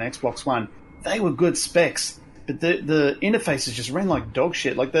PS4 and Xbox One. They were good specs, but the interfaces just ran like dog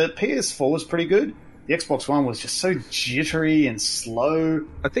shit. Like the PS4 was pretty good. The Xbox One was just so jittery and slow,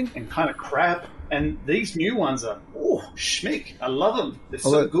 and kind of crap. And these new ones are, schmick. I love them. They're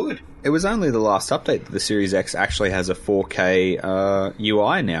so good. It was only the last update that the Series X actually has a 4K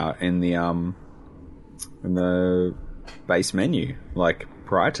UI now in the base menu. Like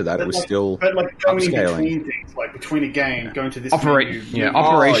prior to that, it was still but like going in upscaling. between things, like between a game, going to this menu.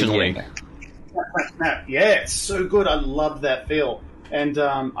 Operationally. Yeah, it's so good. I love that feel. And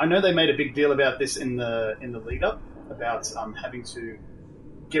I know they made a big deal about this in the lead up about having to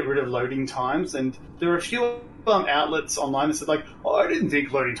get rid of loading times. And there are a few outlets online that said like, I didn't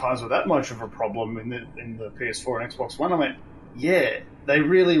think loading times were that much of a problem in the PS4 and Xbox One. I went, yeah, they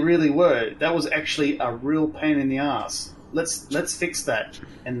really, really were. That was actually a real pain in the ass. Let's fix that,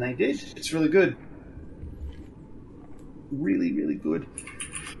 and they did. It's really good. Really, really good.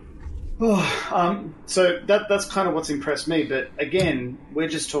 So that's kind of what's impressed me. But again, we're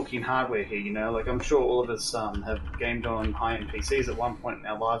just talking hardware here, you know. Like I'm sure all of us have gamed on high-end PCs at one point in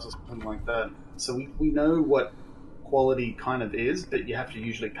our lives or something like that. So we know what quality kind of is, but you have to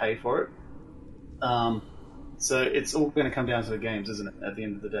usually pay for it. So it's all going to come down to the games, isn't it? At the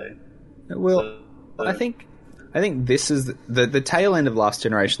end of the day. Well, I think this is the tail end of last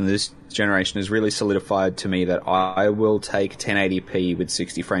generation. This generation has really solidified to me that I will take 1080p with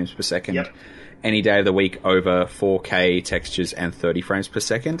 60 frames per second any day of the week over 4K textures and 30 frames per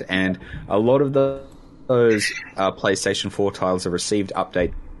second. And a lot of those PlayStation 4 titles have received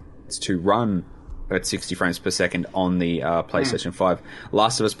updates to run at 60 frames per second on the PlayStation 5.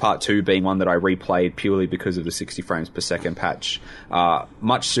 Last of Us Part 2 being one that I replayed purely because of the 60 frames per second patch.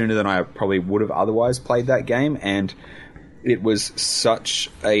 Much sooner than I probably would have otherwise played that game, and it was such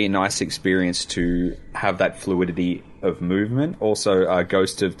a nice experience to have that fluidity of movement. Also,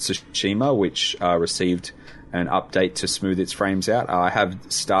 Ghost of Tsushima, which received an update to smooth its frames out. I have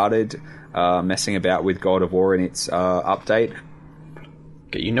started messing about with God of War in its update.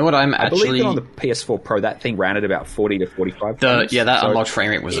 You know what I'm I actually... believe that on the PS4 Pro, that thing ran at about 40 to 45 frames. Yeah, that so unlocked frame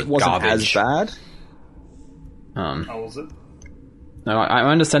rate was it wasn't garbage. as bad. How was it? No, I'm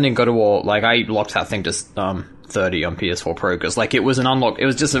understanding God of War. Like, I locked that thing to 30 on PS4 Pro because, like, it was an unlock. It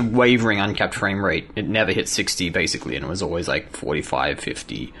was just a wavering, uncapped frame rate. It never hit 60 basically, and it was always like 45,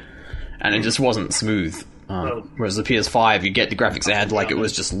 50, and it just wasn't smooth. Whereas the PS5, you get the graphics add like it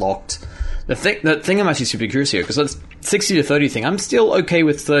was just locked. The thing I'm actually super curious here, because that's 60 to 30 thing, I'm still okay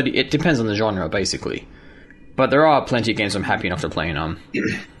with 30. It depends on the genre, basically. But there are plenty of games I'm happy enough to play in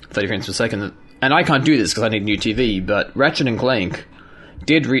 30 frames per second. And I can't do this because I need a new TV, but Ratchet & Clank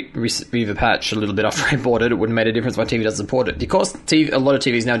did receive a patch a little bit after I bought it. It wouldn't have made a difference. My TV doesn't support it. Because a lot of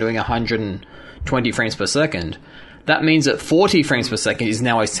TVs now doing 120 frames per second, that means that 40 frames per second is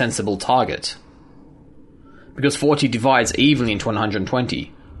now a sensible target. Because 40 divides evenly into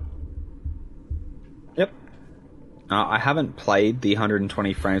 120. Yep. I haven't played the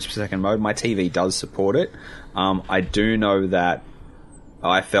 120 frames per second mode. My TV does support it. I do know that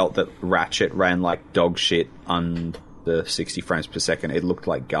I felt that Ratchet ran like dog shit on the 60 frames per second. It looked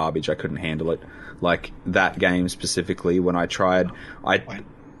like garbage. I couldn't handle it. Like, that game specifically, when I tried,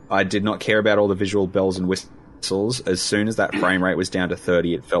 I did not care about all the visual bells and whistles. As soon as that frame rate was down to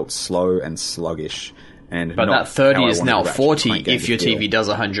 30, it felt slow and sluggish. But that 30 is now 40 if your TV does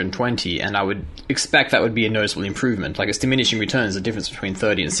 120, and I would expect that would be a noticeable improvement. Like, it's diminishing returns. The difference between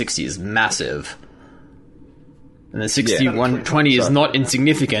 30 and 60 is massive. And the 60, 120 is not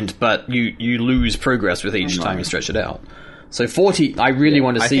insignificant, but you lose progress with each time you stretch it out. So 40, I really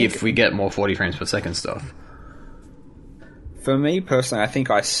want to see think- if we get more 40 frames per second stuff. For me personally, I think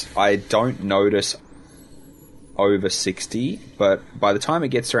I don't notice over 60, but by the time it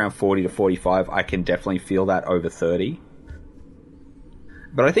gets around 40 to 45, I can definitely feel that over 30.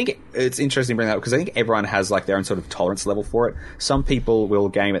 But I think it's interesting to bring that up because I think everyone has like their own sort of tolerance level for it. Some people will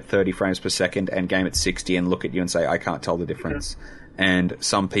game at 30 frames per second and game at 60 and look at you and say, I can't tell the difference. And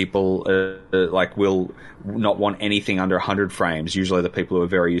some people like will not want anything under 100 frames. Usually the people who are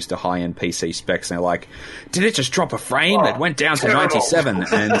very used to high-end PC specs, and they're like, did it just drop a frame? It went down to 97.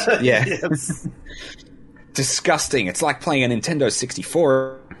 And yeah. Yes. Disgusting. It's like playing a Nintendo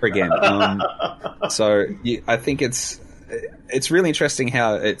 64 again. So I think it's really interesting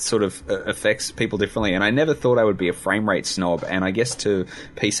how it sort of affects people differently. And I never thought I would be a frame rate snob. And I guess to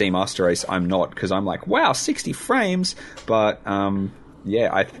PC Master Race, I'm not, because I'm like, wow, 60 frames. But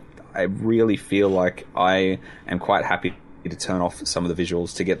yeah, I really feel like I am quite happy to turn off some of the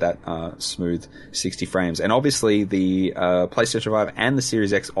visuals to get that smooth 60 frames. And obviously the PlayStation 5 and the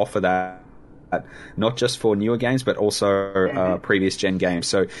Series X offer that, not just for newer games, but also previous gen games.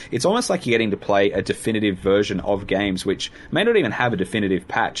 So it's almost like you're getting to play a definitive version of games, which may not even have a definitive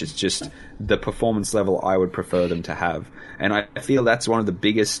patch. It's just the performance level I would prefer them to have. And I feel that's one of the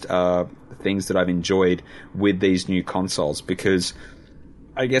biggest things that I've enjoyed with these new consoles, because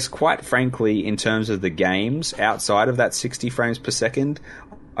I guess, quite frankly, in terms of the games outside of that 60 frames per second,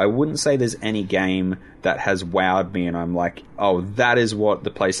 I wouldn't say there's any game that has wowed me and I'm like, oh, that is what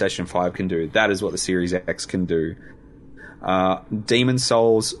the PlayStation 5 can do. That is what the Series X can do. Demon's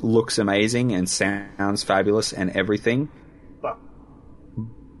Souls looks amazing and sounds fabulous and everything.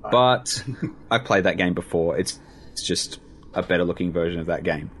 But I played that game before. It's just a better looking version of that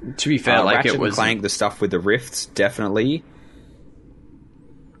game. To be fair, like Ratchet it was... and Clank, the stuff with the rifts, definitely.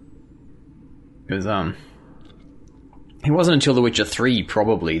 Because, it wasn't until The Witcher 3,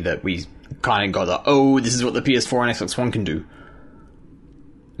 probably, that we kind of got the, oh, this is what the PS4 and Xbox One can do.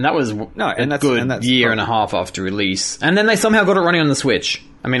 And that was a year and a half after release. And then they somehow got it running on the Switch.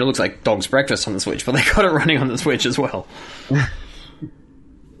 I mean, it looks like dog's breakfast on the Switch, but they got it running on the Switch as well.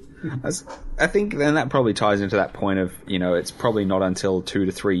 I think then that probably ties into that point of, you know, it's probably not until 2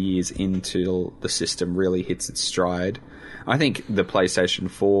 to 3 years until the system really hits its stride. I think the PlayStation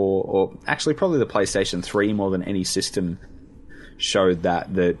 4, or actually probably the PlayStation 3 more than any system, showed that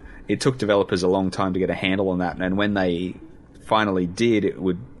it took developers a long time to get a handle on that, and when they finally did, it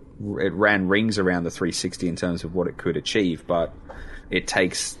ran rings around the 360 in terms of what it could achieve, but it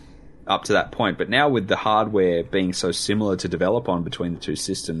takes up to that point. But now with the hardware being so similar to develop on between the two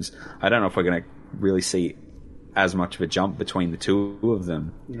systems, I don't know if we're going to really see as much of a jump between the two of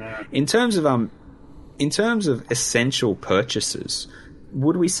them. No. In terms of essential purchases,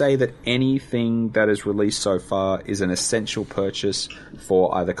 would we say that anything that is released so far is an essential purchase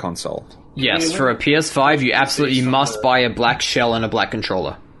for either console? Yes, for a PS5, you absolutely must buy a black shell and a black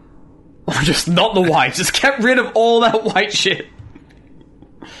controller. Or just not the white. Just get rid of all that white shit.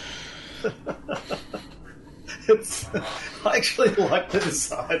 I actually like the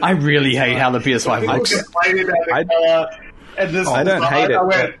design. I really hate how the PS5 looks. I don't hate it. I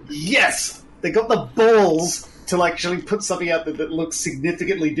went, yes! They got the balls to actually put something out there that looks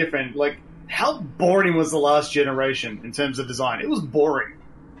significantly different. Like, how boring was the last generation in terms of design? It was boring.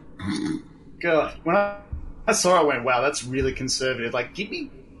 God, when I saw it, I went, wow, that's really conservative. Like, give me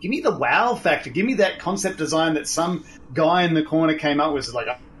the wow factor. Give me that concept design that some guy in the corner came up with. Like,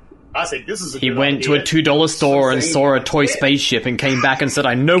 I think this is a He good went to a idea. $2 store and saw a toy spaceship and came back and said,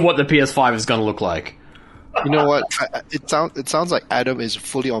 I know what the PS5 is going to look like. You know what? It sounds like Adam is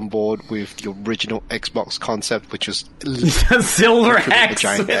fully on board with the original Xbox concept, which was Silver X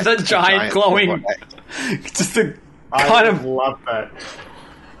with a giant glowing... Just a kind of... love that.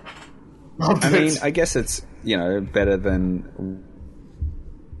 I mean, I guess it's, you know, better than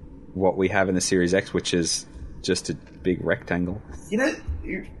what we have in the Series X, which is just a big rectangle. You know,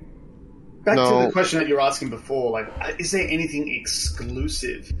 back to the question that you were asking before, like, is there anything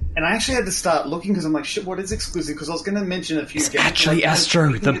exclusive? And I actually had to start looking because I'm like, shit, what is exclusive? Because I was going to mention a few It's games. actually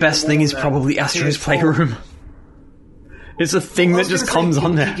Astro. The best thing is probably Astro's Playroom. It's a thing that just comes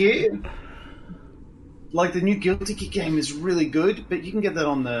on there. Like, the new Guilty Gear game is really good, but you can get that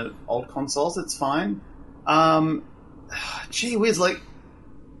on the old consoles. It's fine. Gee whiz, like,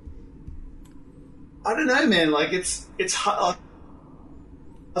 I don't know, man. Like, it's hard.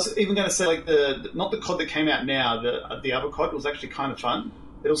 I was even going to say, like, not the COD that came out now, the other COD was actually kind of fun.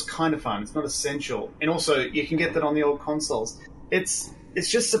 It was kind of fun. It's not essential. And also, you can get that on the old consoles. It's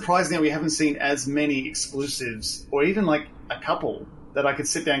just surprising that we haven't seen as many exclusives, or even, like, a couple, that I could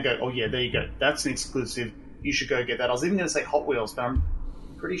sit down and go, oh, yeah, there you go. That's an exclusive. you should go get that. I was even going to say Hot Wheels, but I'm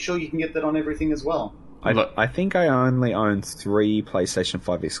pretty sure you can get that on everything as well. I think I only own 3 PlayStation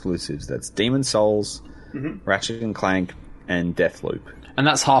 5 exclusives. That's Demon's Souls, Ratchet and Clank, and Deathloop. And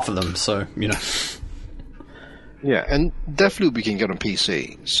that's half of them, so, you know. Yeah, and Deathloop we can get on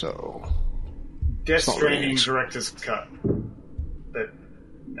PC, so... Death Stranding really Director's Cut. But,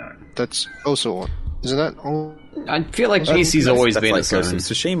 no. That's also on. Isn't that on? I feel like PC's always been like its Ghost own. of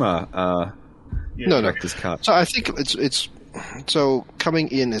Tsushima. No. Director's Cut. So I think it's so coming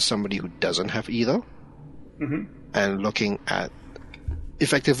in as somebody who doesn't have either, and looking at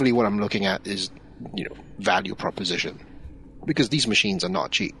effectively what I'm looking at is, you know, value proposition, because these machines are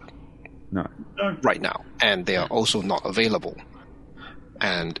not cheap. No. Right now, and they are also not available.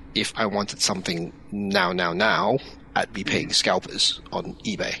 And if I wanted something now, I'd be paying scalpers on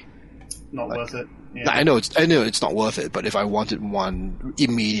eBay. Not worth it. Yeah. I know it's not worth it, but if I wanted one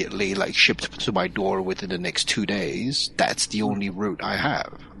immediately, like shipped to my door within the next 2 days, that's the only route I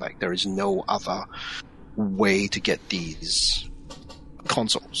have. Like, there is no other way to get these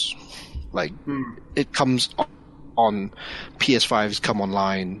consoles. Like, it comes on PS5s come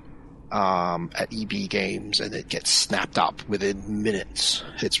online at EB Games, and it gets snapped up within minutes.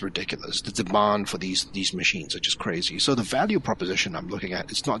 It's ridiculous. The demand for these machines are just crazy. So the value proposition I'm looking at,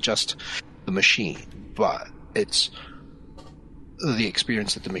 it's not just the machine, but it's the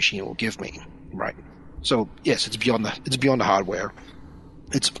experience that the machine will give me, right? So yes, it's beyond the hardware.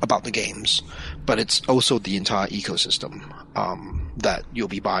 It's about the games, but it's also the entire ecosystem that you'll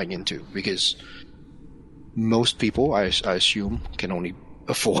be buying into, because most people, I assume, can only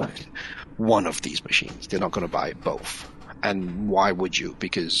afford one of these machines. They're not going to buy both. And why would you?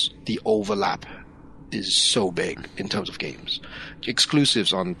 Because the overlap is so big in terms of games.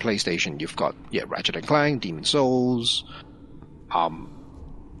 Exclusives on PlayStation, you've got Ratchet and Clank, Demon's Souls,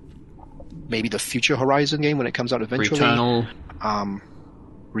 maybe the future Horizon game when it comes out eventually. Returnal,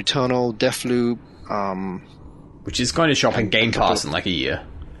 Deathloop, which is going to shop in Game Pass in like a year.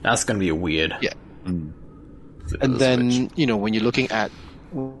 That's going to be weird. Yeah. And then, you know, when you're looking at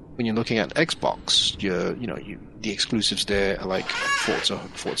Xbox, the exclusives there are like Forza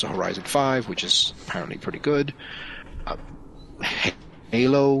Horizon 5, which is apparently pretty good.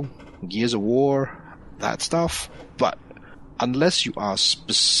 Halo, Gears of War, that stuff. But unless you are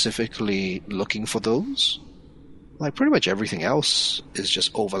specifically looking for those, like pretty much everything else is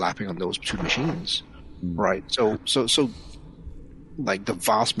just overlapping on those two machines, right? So like the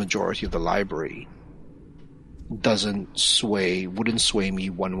vast majority of the library wouldn't sway me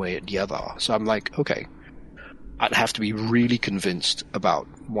one way or the other. So I'm like, okay, I'd have to be really convinced about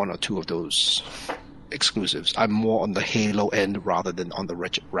one or two of those exclusives. I'm more on the Halo end rather than on the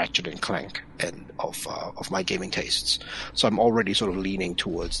Ratchet and Clank end of my gaming tastes. So I'm already sort of leaning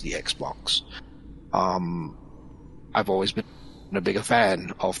towards the Xbox. I've always been a bigger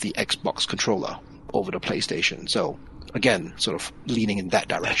fan of the Xbox controller over the PlayStation. So again, sort of leaning in that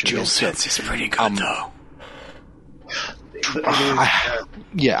direction. That DualSense is pretty good though. I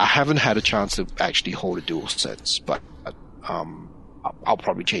haven't had a chance to actually hold a DualSense, but I'll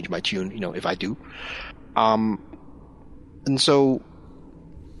probably change my tune, if I do. And so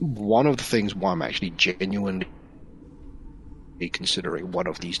one of the things why I'm actually genuinely considering one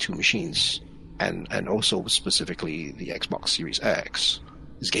of these two machines, and also specifically the Xbox Series X,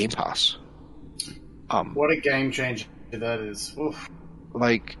 is Game Pass. What a game changer that is. Oof.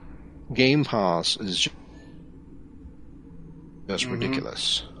 Like, Game Pass is just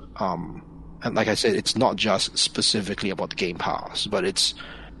ridiculous. And like I said, it's not just specifically about the Game Pass, but it's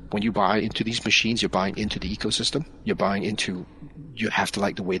when you buy into these machines, you're buying into the ecosystem. You have to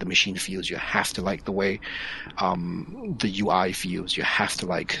like the way the machine feels. You have to like the way the UI feels. You have to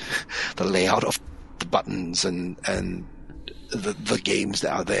like the layout of the buttons and the games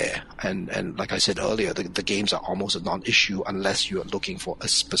that are there. And like I said earlier, the games are almost a non-issue unless you are looking for a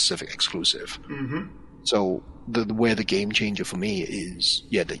specific exclusive. So where the game changer for me is,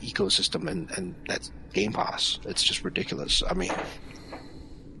 the ecosystem, and that's Game Pass. It's just ridiculous. I mean,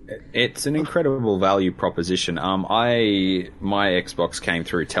 it's an incredible value proposition. My Xbox came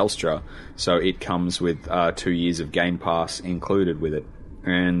through Telstra, so it comes with 2 years of Game Pass included with it,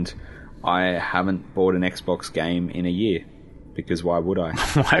 and I haven't bought an Xbox game in a year, because why would I?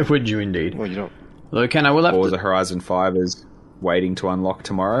 Why would you indeed? Well, you don't. Look, and I will have Forza Horizon 5 is waiting to unlock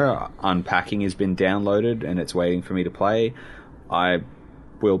tomorrow. Unpacking has been downloaded and it's waiting for me to play. I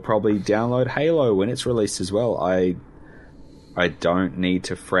will probably download Halo when it's released as well. I don't need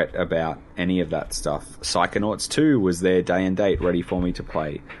to fret about any of that stuff. Psychonauts 2 was there day and date, ready for me to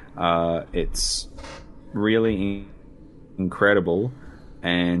play. It's really incredible,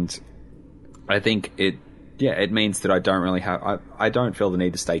 and I think it yeah, it means that I don't really have. I don't feel the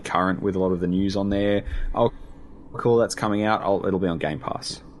need to stay current with a lot of the news on there. Oh, cool, that's coming out. It'll be on Game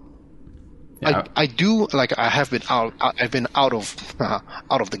Pass. Yeah. I do like. I have been out. I've been out of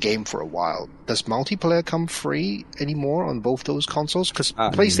out of the game for a while. Does multiplayer come free anymore on both those consoles? Because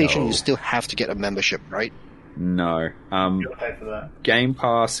PlayStation, no. you still have to get a membership, right? No. You'll pay for that. Game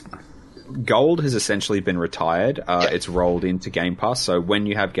Pass Gold has essentially been retired. Yeah. It's rolled into Game Pass, so when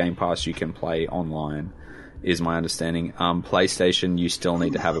you have Game Pass, you can play online. Is my understanding. PlayStation, you still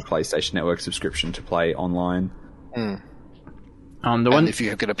need to have a PlayStation Network subscription to play online. Mm. The And one, if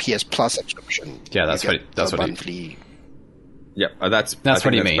you get a PS Plus subscription, Yeah, that's you what get that's a what he- monthly. Yep, that's That's I think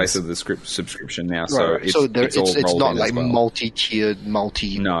what he that's means. basically the subscription now. So Right. it's, So there, it's all it's rolled not in like as well. multi-tiered,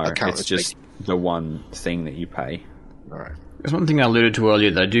 multi No, account. it's just the one thing that you pay. all right. there's one thing I alluded to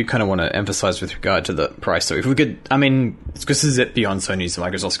earlier that I do kind of want to emphasize with regard to the price. So if we could, I mean, it's because this is it beyond Sony's and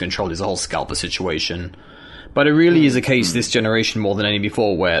Microsoft's control. There's a whole scalper situation. But it really is a case this generation more than any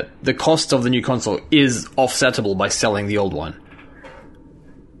before where the cost of the new console is offsettable by selling the old one.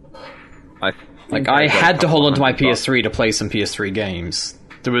 I had to hold on to my PS3 to play some PS3 games.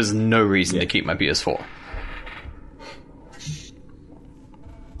 There was no reason to keep my PS4.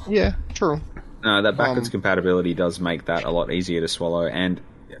 Yeah, true. No, that backwards compatibility does make that a lot easier to swallow. And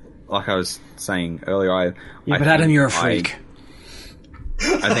like I was saying earlier, But Adam, you're a freak.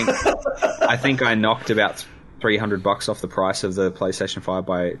 I think I knocked about $300 off the price of the PlayStation 5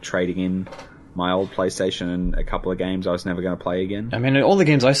 by trading in my old PlayStation and a couple of games I was never going to play again. I mean, all the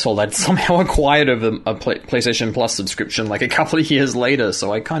games I sold, I'd somehow acquired over a PlayStation Plus subscription like a couple of years later,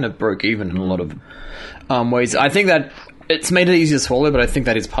 so I kind of broke even in a lot of ways. I think that it's made it easier to swallow, but I think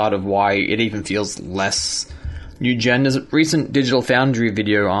that is part of why it even feels less new gen. There's a recent Digital Foundry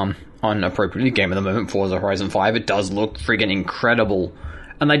video on appropriately game at the moment, Forza Horizon 5. It does look friggin' incredible.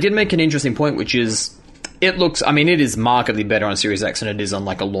 And they did make an interesting point, which is it is markedly better on Series X than it is on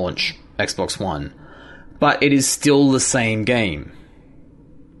like a launch Xbox One. But it is still the same game.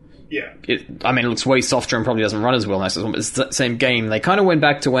 Yeah. It looks way softer and probably doesn't run as well. But it's the same game. They kind of went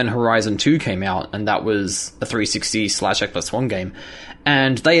back to when Horizon 2 came out, and that was a 360/Xbox One game.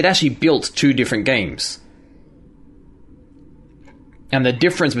 And they had actually built two different games. And the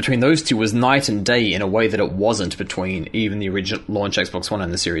difference between those two was night and day in a way that it wasn't between even the original launch Xbox One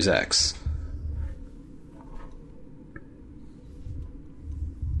and the Series X.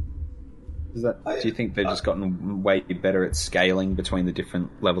 Do you think they've just gotten way better at scaling between the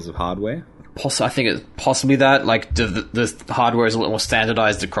different levels of hardware? I think it's possibly that. Like, the hardware is a little more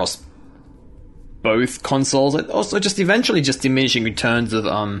standardized across both consoles. Also, just eventually just diminishing returns of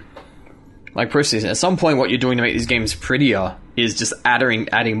like processing. At some point, what you're doing to make these games prettier is just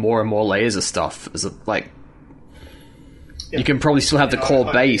adding more and more layers of stuff. You can probably still have the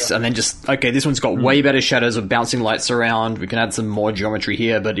core base, and then just, okay, this one's got way better shadows of bouncing lights around. We can add some more geometry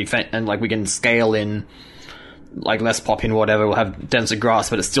here, but we can scale in, like, less pop in whatever. We'll have denser grass,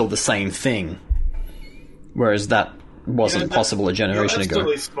 but it's still the same thing. Whereas that wasn't possible a generation ago.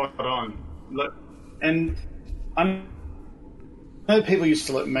 Totally spot on. Look, and I know people used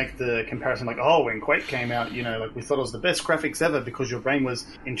to make the comparison, like, oh, when Quake came out, like, we thought it was the best graphics ever because your brain was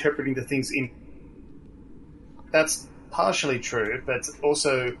interpreting the things in. That's partially true, but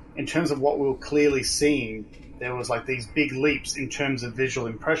also in terms of what we were clearly seeing, there was like these big leaps in terms of visual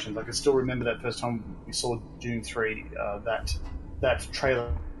impressions. I can still remember that first time we saw Doom 3, that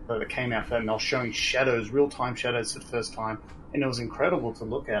trailer that came out for that, and I was showing shadows, real-time shadows for the first time, and it was incredible to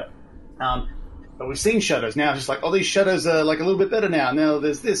look at. But we've seen shadows now. It's just like, oh, these shadows are like a little bit better now. Now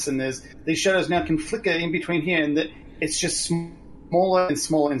there's this, and there's these shadows now can flicker in between here, and it's just smaller and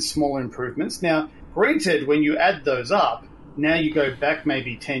smaller and smaller improvements. Now, granted, when you add those up, now you go back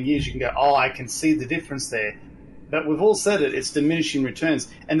maybe 10 years, you can go, oh, I can see the difference there. But we've all said it, it's diminishing returns.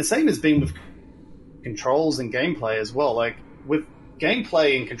 And the same has been with controls and gameplay as well. Like, with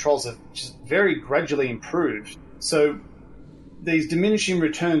gameplay and controls have just very gradually improved. So these diminishing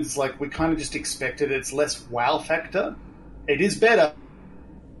returns, like, we kind of just expected. It's less wow factor. It is better,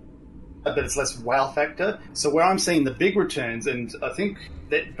 but it's less wow factor. So where I'm seeing the big returns, and I think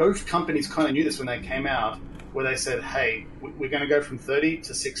that both companies kind of knew this when they came out, where they said, hey, we're going to go from 30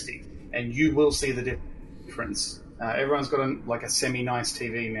 to 60, and you will see the difference. Everyone's got a semi-nice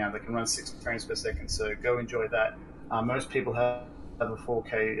TV now that can run 60 frames per second, so go enjoy that. Most people have a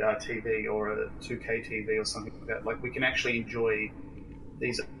 4K TV or a 2K TV or something like that. Like, we can actually enjoy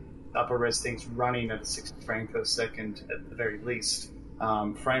these upper res things running at a 60 frame per second at the very least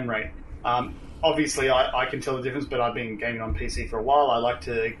frame rate. Obviously, I can tell the difference, but I've been gaming on PC for a while. I like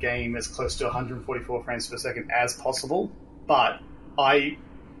to game as close to 144 frames per second as possible, but I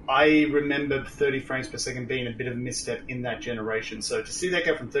I remember 30 frames per second being a bit of a misstep in that generation. So to see that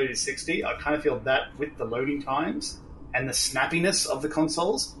go from 30 to 60, I kind of feel that with the loading times and the snappiness of the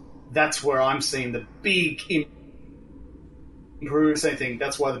consoles, that's where I'm seeing the big improve. Same thing.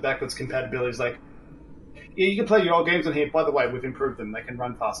 That's why the backwards compatibility is like, yeah, you can play your old games on here. By the way, we've improved them. They can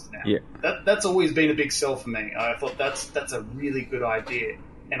run faster now. Yeah. That's always been a big sell for me. I thought that's a really good idea.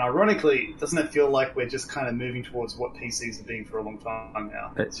 And ironically, doesn't it feel like we're just kind of moving towards what PCs have been for a long time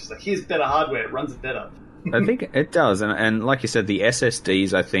now? It's just like, here's better hardware. It runs it better. I think it does. And like you said, the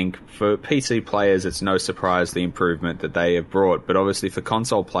SSDs, I think, for PC players, it's no surprise the improvement that they have brought. But obviously for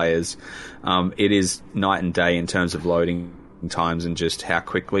console players, it is night and day in terms of loading times and just how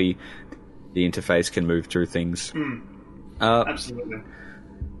quickly the interface can move through things. Absolutely.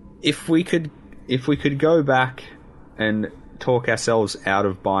 If we could go back and talk ourselves out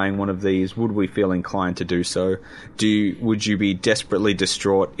of buying one of these, would we feel inclined to do so? Would you be desperately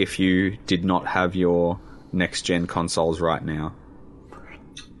distraught if you did not have your next gen consoles right now?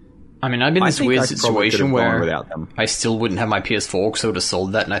 I mean, I'm in this weird situation where without them. I still wouldn't have my PS4 because I would have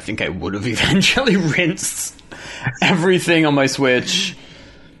sold that, and I think I would have eventually rinsed everything on my Switch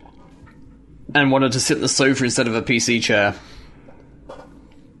and wanted to sit in the sofa instead of a PC chair.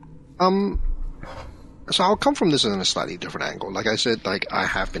 So I'll come from this in a slightly different angle. Like I said, like I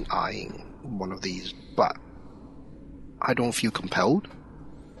have been eyeing one of these, but I don't feel compelled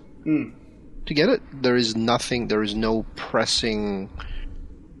to get it. There is no pressing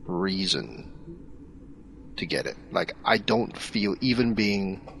reason to get it. Like I don't feel, even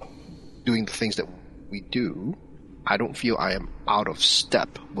doing the things that we do, I don't feel I am out of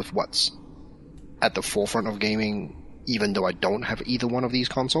step with what's at the forefront of gaming, even though I don't have either one of these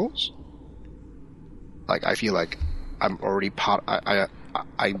consoles. Like I feel like I'm already part.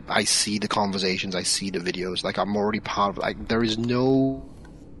 I see the conversations, I see the videos. Like I'm already part of. Like there is no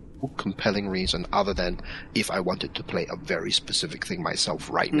compelling reason other than if I wanted to play a very specific thing myself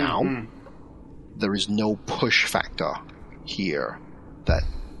right now. There is no push factor here that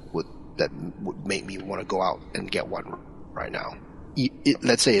would make me want to go out and get one right now.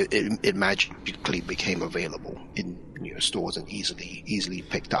 Let's say it magically became available in stores and easily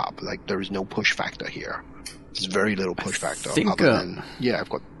picked up. Like there is no push factor here. There's very little push factor. Other than I've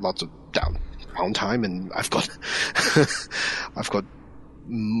got lots of downtime, and I've got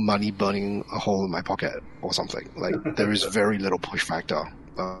money burning a hole in my pocket or something. Like there is very little push factor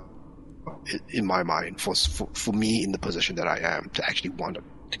in my mind for me in the position that I am to actually want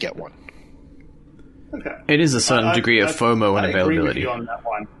to get one. Okay. It is a certain degree of FOMO and availability. I agree with you on that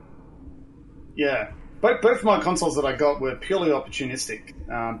one. Yeah. Both of my consoles that I got were purely opportunistic.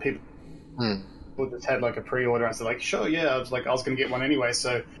 People just had like a pre-order and said like, sure, yeah. I was going to get one anyway,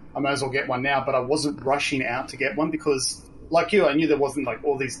 so I might as well get one now. But I wasn't rushing out to get one because, like you, I knew there wasn't like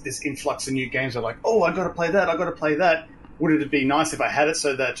all this influx of new games. Are like, oh, I got to play that. Would it be nice if I had it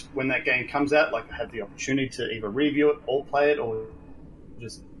so that when that game comes out, like I had the opportunity to either review it or play it or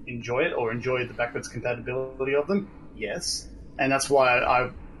just enjoy it or enjoy the backwards compatibility of them? Yes. And that's why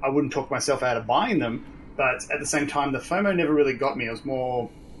I wouldn't talk myself out of buying them. But at the same time, the FOMO never really got me. It was more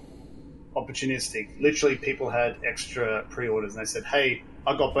opportunistic. Literally, people had extra pre-orders and they said, hey,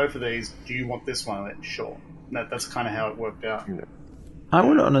 I got both of these. Do you want this one? I went, sure. That's kind of how it worked out. I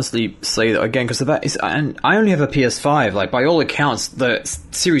would honestly say that again, because and I only have a PS5. Like by all accounts, the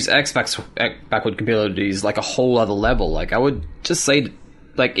Series X backward compatibility is like a whole other level. Like I would just say,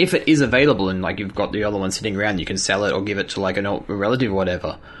 like if it is available and like you've got the other one sitting around, you can sell it or give it to like a relative or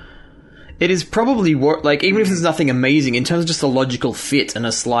whatever. It is probably like even if there's nothing amazing in terms of just a logical fit and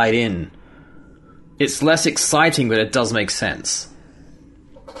a slide in, it's less exciting, but it does make sense.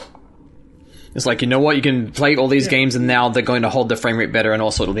 It's like, you know what, you can play all these games and now they're going to hold the frame rate better and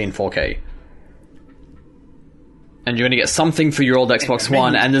also it'll be in 4K. And you're going to get something for your old Xbox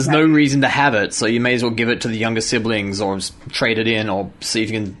One and there's no reason to have it, so you may as well give it to the younger siblings or trade it in or see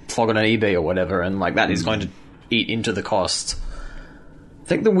if you can flog it on eBay or whatever, and like that is going to eat into the cost. I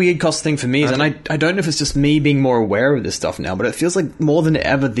think the weird cost thing for me is, and I don't know if it's just me being more aware of this stuff now, but it feels like more than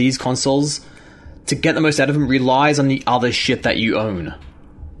ever these consoles, to get the most out of them, relies on the other shit that you own.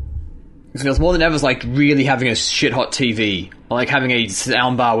 It feels more than ever like really having a shit hot TV, or like having a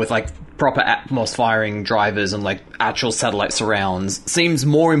soundbar with like proper Atmos firing drivers and like actual satellite surrounds seems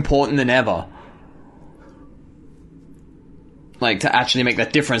more important than ever. Like to actually make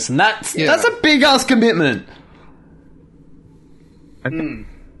that difference, and that's a big ass commitment. I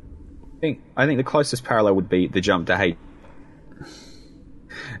think the closest parallel would be the jump to, hey,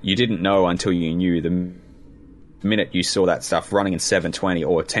 you didn't know until you knew. The minute you saw that stuff running in 720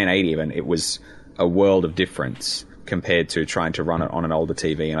 or 1080 even, it was a world of difference compared to trying to run it on an older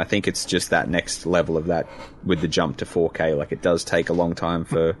TV. And I think it's just that next level of that with the jump to 4K. Like, it does take a long time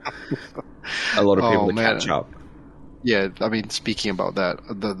for a lot of people to catch up. Yeah, I mean, speaking about that,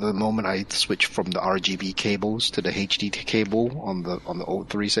 the moment I switched from the RGB cables to the HD cable on the old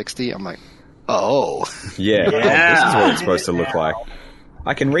 360, I'm like, oh. Yeah, this is what it's supposed to look like.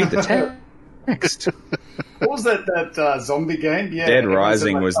 I can read the text. What was that zombie game? Yeah, Dead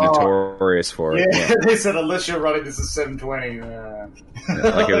Rising was notorious for it. Yeah, they said unless you're running this at 720.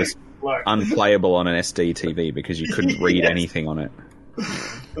 Like, it was unplayable on an SD TV because you couldn't read anything on it.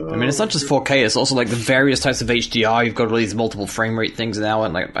 I mean, it's not just 4K, it's also like the various types of HDR. You've got all these multiple frame rate things now,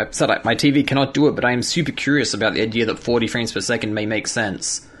 and like I said, my TV cannot do it, but I am super curious about the idea that 40 frames per second may make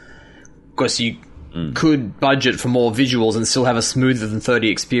sense. Because you could budget for more visuals and still have a smoother than 30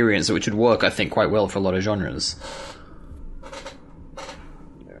 experience, which would work, I think, quite well for a lot of genres.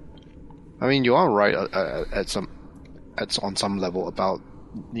 I mean, you are right on some level about,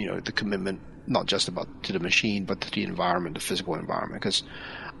 you know, the commitment, not just about to the machine, but to the environment, the physical environment. Because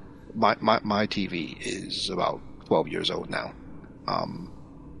my TV is about 12 years old now.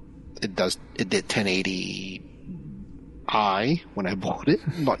 It did 1080i when I bought it,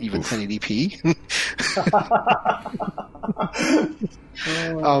 not even 1080p.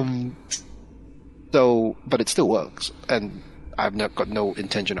 So, but it still works, and I've got no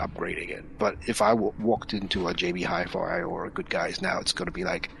intention of upgrading it. But if I walked into a JB Hi-Fi or a Good Guys now, it's going to be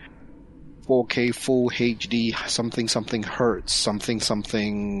like 4K full HD something hertz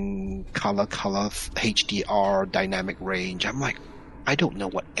something color HDR dynamic range. I'm like, I don't know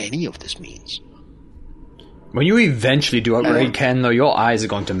what any of this means. When you eventually do upgrade, Ken, though, your eyes are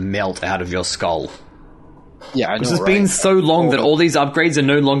going to melt out of your skull. Yeah, I know. Because it's been so long that all these upgrades are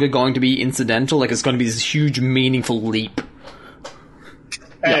no longer going to be incidental. Like, it's going to be this huge, meaningful leap.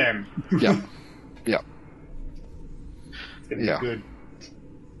 Yeah. Good.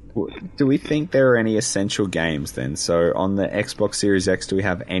 Do we think there are any essential games then? So on the Xbox Series X, do we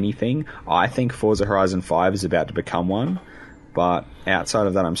have anything? I think Forza Horizon 5 is about to become one, but outside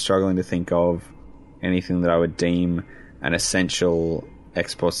of that, I'm struggling to think of anything that I would deem an essential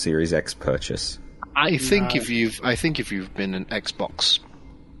Xbox Series X purchase. I think if you've been an Xbox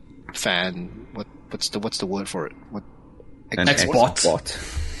fan, what's the word for it? An Xbot.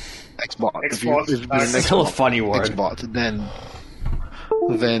 Xbot. It's still a funny word. Xbot,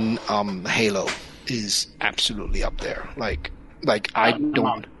 then Halo is absolutely up there. Like I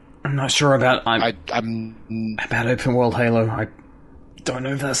don't. I'm not sure about I'm about open world Halo. I don't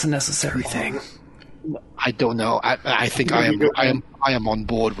know if that's a necessary thing. I don't know. I think I am on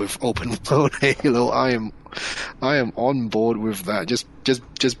board with open world Halo. I am on board with that. Just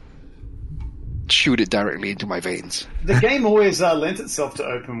shoot it directly into my veins. The game always lent itself to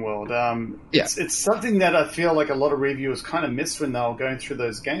open world. It's something that I feel like a lot of reviewers kind of missed when they were going through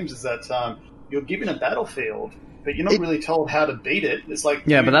those games, is that you're given a battlefield, but you're not really told how to beat it. It's like,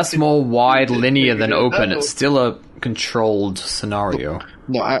 yeah, but that's more wide linear than open. It's still a controlled scenario.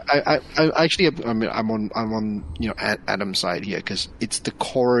 No, I actually, I'm on Adam's side here, because it's the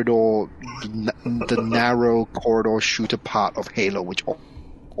corridor, the narrow corridor shooter part of Halo, which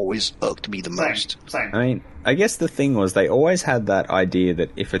always irked me the most. Same. I mean, I guess the thing was they always had that idea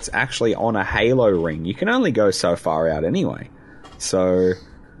that if it's actually on a Halo ring, you can only go so far out anyway. So,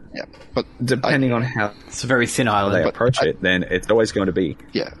 yeah, but depending on how it's a very thin island they approach it, then it's always going to be.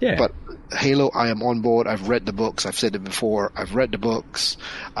 Yeah. But Halo, I am on board. I've read the books. I've said it before. I've read the books.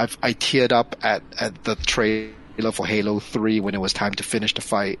 I teared up at the trailer for Halo 3 when it was time to finish the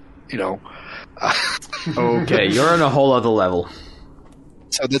fight. You know. Okay, you're on a whole other level.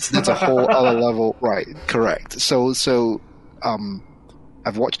 So that's a whole other level, right? Correct. So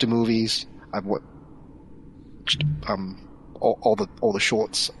I've watched the movies. I've watched all the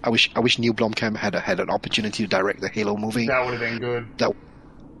shorts. I wish Neil Blomkamp had an opportunity to direct the Halo movie. That would have been good. That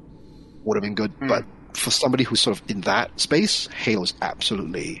would have been good. But for somebody who's sort of in that space, Halo's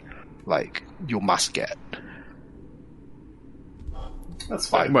absolutely like your must get. That's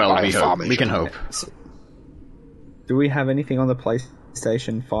fine. Well, we can hope. Do we have anything on the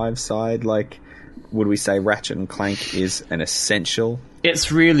PlayStation 5 side? Like, would we say Ratchet and Clank is an essential?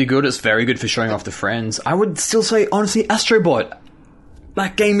 It's really good. It's very good for showing off to friends. I would still say, honestly, Astrobot.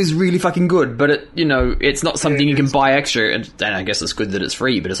 That game is really fucking good, but it's not something you can buy extra. And I guess it's good that it's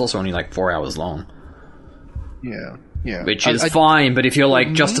free, but it's also only like 4 hours long. Yeah. Which is fine, but if you're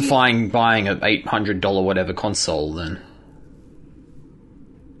like justifying buying an $800 whatever console, then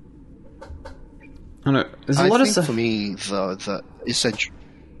I don't know. There's a lot of stuff for me. The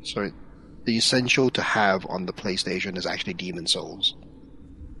essential to have on the PlayStation is actually Demon's Souls.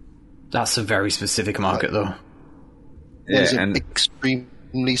 That's a very specific market, though. It's Yeah, an and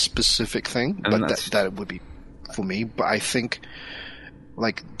extremely specific thing, And but that's- that would be for me. But I think,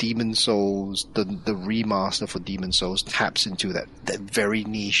 like Demon Souls, the remaster for Demon Souls taps into that very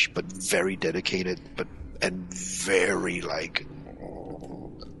niche but very dedicated, and very like.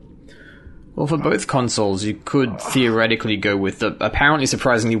 Well, for both consoles, you could theoretically go with the apparently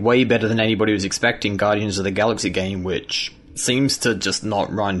surprisingly way better than anybody was expecting Guardians of the Galaxy game, which seems to just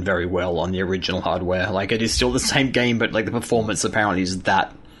not run very well on the original hardware. Like, it is still the same game, but like the performance apparently is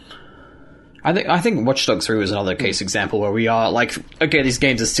that. I think Watch Dogs 3 was another case example where we are like, okay, these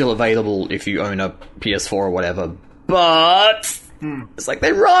games are still available if you own a PS4 or whatever, but it's like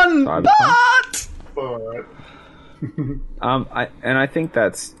they run, but. I think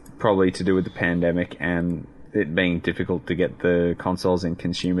that's probably to do with the pandemic and it being difficult to get the consoles in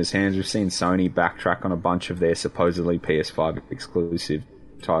consumers' hands. We've seen Sony backtrack on a bunch of their supposedly PS5 exclusive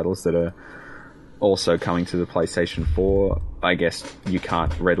titles that are also coming to the PlayStation 4. I guess you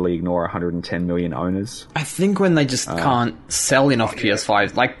can't readily ignore 110 million owners. I think when they just can't sell enough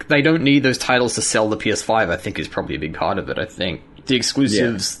PS5, like, they don't need those titles to sell the PS5, I think is probably a big part of it. I think the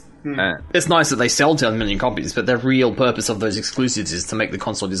exclusives... It's nice that they sell 10 million copies, but the real purpose of those exclusives is to make the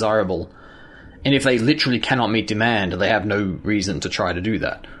console desirable. And if they literally cannot meet demand, they have no reason to try to do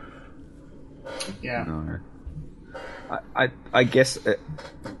that. Yeah. No. I guess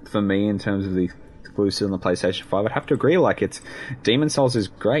for me, in terms of the exclusive on the PlayStation 5, I'd have to agree. Like, it's Demon Souls is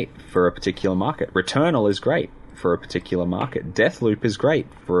great for a particular market. Returnal is great for a particular market. Deathloop is great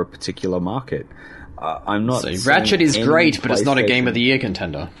for a particular market. I'm not. So Ratchet is great, but it's not a Game of the Year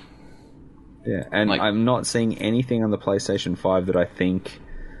contender. Yeah, and Like, I'm not seeing anything on the PlayStation 5 that I think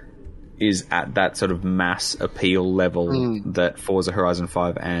is at that sort of mass appeal level that Forza Horizon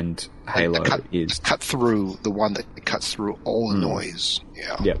 5 and Halo is. Cut through the one that cuts through all the noise.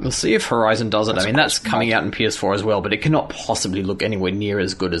 Yeah. Yep. We'll see if Horizon does it. I mean, that's coming out in PS4 as well, but it cannot possibly look anywhere near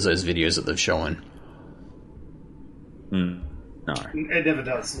as good as those videos that they've shown. No. It never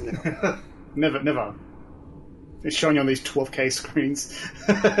does. Never. It's showing on these 12K screens.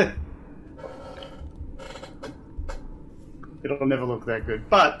 It'll never look that good,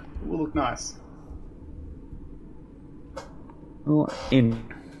 but it will look nice. Well,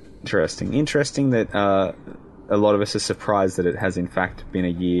 interesting. Interesting that a lot of us are surprised that it has in fact been a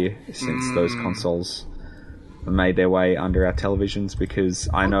year since those consoles made their way under our televisions, because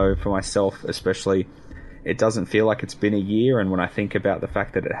I know for myself especially, it doesn't feel like it's been a year, and when I think about the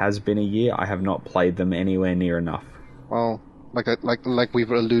fact that it has been a year, I have not played them anywhere near enough. Well, like we've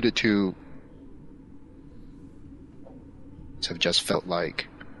alluded to, have just felt like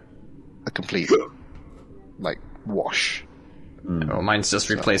a complete like wash. Well, mine's just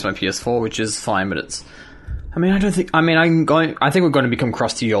replaced my PS4, which is fine, but it's... I mean, I think we're going to become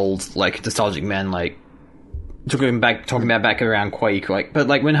crusty old, like, nostalgic men, like, talking about back around Quake, like, but,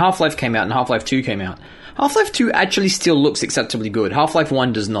 like, when Half-Life came out and Half-Life 2 came out, Half-Life 2 actually still looks acceptably good. Half-Life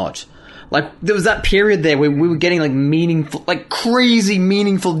 1 does not. Like, there was that period there where we were getting, like, meaningful, like, crazy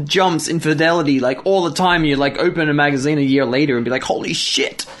meaningful jumps in fidelity, like, all the time. You'd, like, open a magazine a year later and be like, holy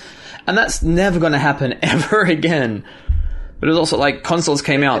shit! And that's never going to happen ever again. But it was also, like, consoles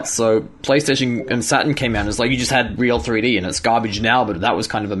came out, so PlayStation and Saturn came out, and it's like, you just had real 3D, and it's garbage now, but that was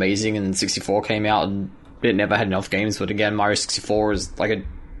kind of amazing, and 64 came out, and it never had enough games, but again, Mario 64 is, like, a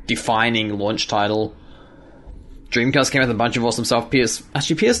defining launch title. Dreamcast came out with a bunch of awesome stuff.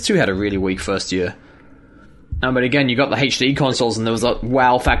 PS2 had a really weak first year. But again, you got the HD consoles, and there was a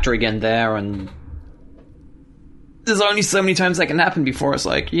wow factor again there, and there's only so many times that can happen before it's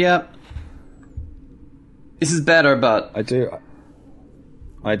like, yeah, this is better, but...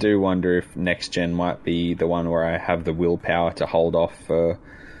 I do wonder if next gen might be the one where I have the willpower to hold off for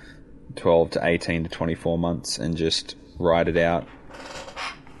 12 to 18 to 24 months and just ride it out.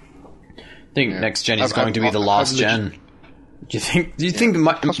 I think next gen is going to be the last gen. Do you think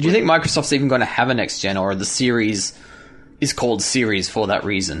Microsoft's even going to have a next gen, or the series is called Series for that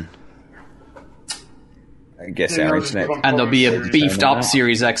reason? I guess our internet... And there'll be a beefed up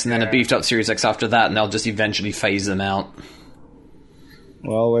Series X and then a beefed up Series X after that, and they'll just eventually phase them out.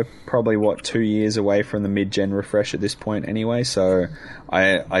 Well, we're probably, 2 years away from the mid-gen refresh at this point anyway, so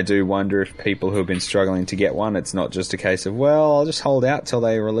I do wonder if people who have been struggling to get one, it's not just a case of, well, I'll just hold out till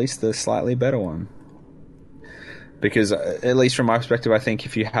they release the slightly better one. Because, at least from my perspective, I think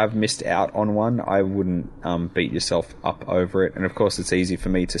if you have missed out on one, I wouldn't beat yourself up over it. And of course, it's easy for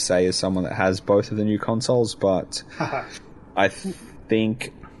me to say as someone that has both of the new consoles, but I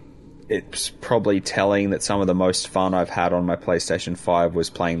think it's probably telling that some of the most fun I've had on my PlayStation 5 was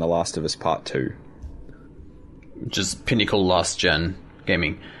playing The Last of Us Part 2. Which is pinnacle last gen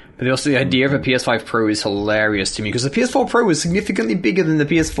gaming. But also the idea of a PS5 Pro is hilarious to me, because the PS4 Pro is significantly bigger than the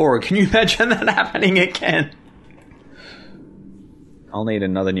PS4. Can you imagine that happening again? I'll need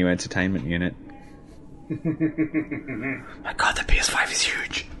another new entertainment unit. My god, the PS5 is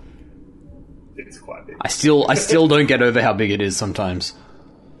huge. It's quite big. I still don't get over how big it is sometimes.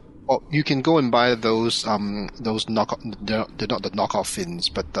 Well, you can go and buy those knock. They're not the knockoff fins,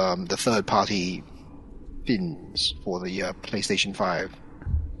 but the third-party fins for the PlayStation 5.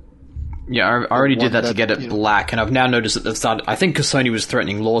 Yeah, I already did that to that, get it black, and I've now noticed that they've started. I think because Sony was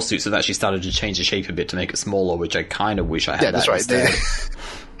threatening lawsuits, they've actually started to change the shape a bit to make it smaller, which I kind of wish I had. Yeah, that's right. Instead.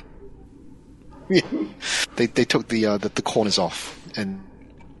 They took the corners off and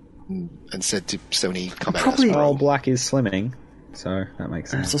said to Sony, "Come at us." Probably- Well, black is slimming, so that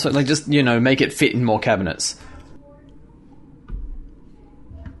makes sense. It's also like just make it fit in more cabinets.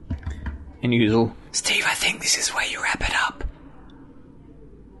 And usual, Steve, I think this is where you wrap it up.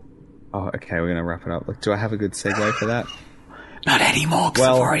 Oh, okay, we're going to wrap it up. Look, do I have a good segue for that? Not anymore, because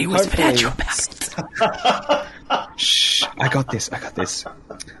I've already whispered at you about it. Shh, I got this.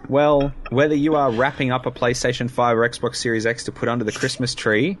 Well, whether you are wrapping up a PlayStation 5 or Xbox Series X to put under the Christmas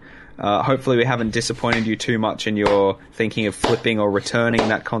tree, hopefully we haven't disappointed you too much in your thinking of flipping or returning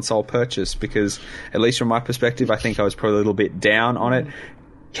that console purchase, because, at least from my perspective, I think I was probably a little bit down on it.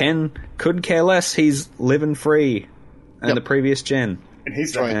 Ken couldn't care less. He's living free in the previous gen. And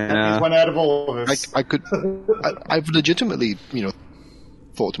he's one out of all of us. I've legitimately,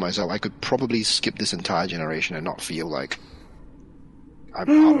 thought to myself, I could probably skip this entire generation and not feel like I'm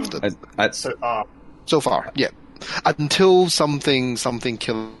out of the... So far, yeah. Until something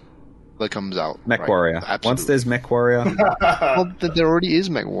killer comes out. MechWarrior. Absolutely. Once there's MechWarrior... Well, there already is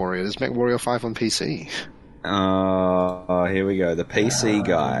MechWarrior. There's MechWarrior 5 on PC. Oh, here we go. The PC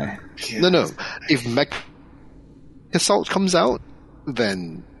guy. No. If Mech Assault comes out,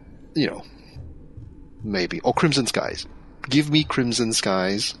 then, maybe. Or Crimson Skies. Give me Crimson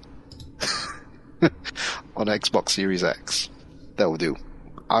Skies on Xbox Series X. That will do.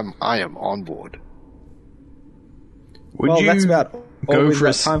 I am on board. That's about all we've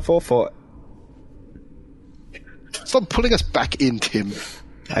got time for. Stop pulling us back in, Tim.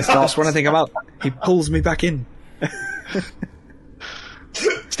 I just want to think about. He pulls me back in.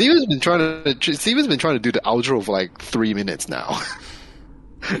 Steven's been trying to do the outro for like 3 minutes now.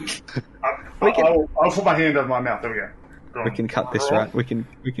 I'll put my hand over my mouth. There we go. We can cut this, right? We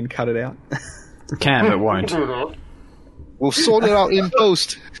can cut it out. Can, but won't. We'll sort it out in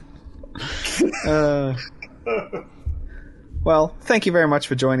post. Well, thank you very much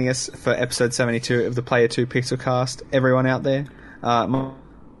for joining us for episode 72 of the Player 2 PixelCast. Everyone out there,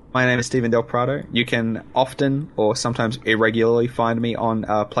 my name is Stephen Del Prado. You can often or sometimes irregularly find me on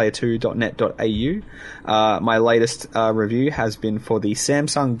player2.net.au. My latest review has been for the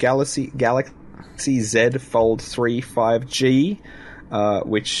Samsung Galaxy Z Fold 3 5G,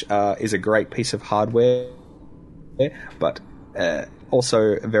 which is a great piece of hardware, but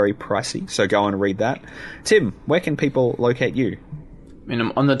also very pricey, so go and read that. Tim, where can people locate you?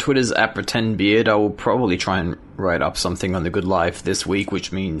 I'm on the Twitters at PretendBeard. I will probably try and write up something on The Good Life this week,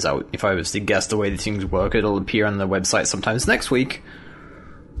 which means if I was to guess the way the things work, it'll appear on the website sometime next week.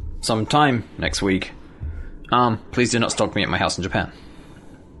 Please do not stalk me at my house in Japan.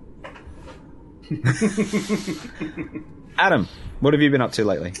 Adam, what have you been up to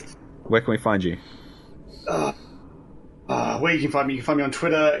lately? Where can we find you? Where you can find me on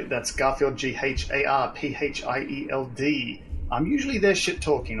Twitter. That's Garfield, GharPhield. I'm usually there shit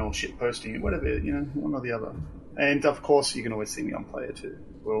talking or shit posting, whatever, one or the other. And of course, you can always see me on Player 2,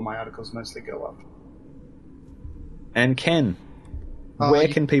 where all my articles mostly go up. And Ken, where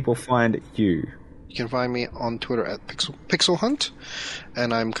can people find you? You can find me on Twitter at Pixel Hunt,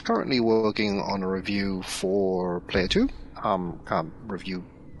 and I'm currently working on a review for Player 2. Can't review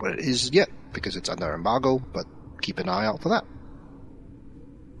what it is yet because it's under embargo, but keep an eye out for that.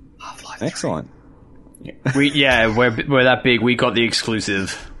 Excellent. We're that big. We got the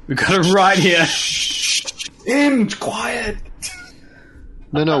exclusive. We got it right here. Quiet.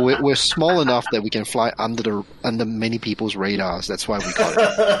 No, we're small enough that we can fly under many people's radars. That's why we got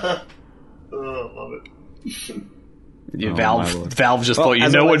it. Love it. Valve just thought,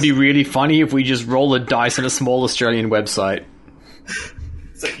 what would be really funny if we just roll a dice on a small Australian website.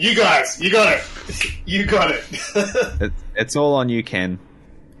 So you guys, you got it. You got it. It's all on you, Ken.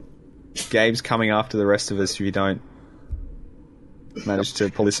 Gabe's coming after the rest of us if you don't manage to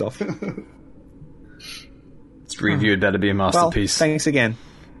pull this off. This review had better be a masterpiece. Well, thanks again.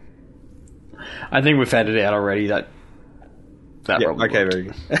 I think we've had it out already. That okay, very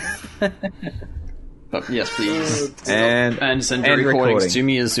good. But yes, please. And send your recordings recording. to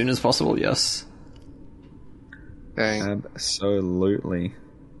me as soon as possible, yes. Dang. Absolutely.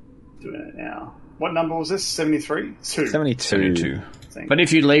 Doing it now. What number was this? 73? 2. 72. 72. But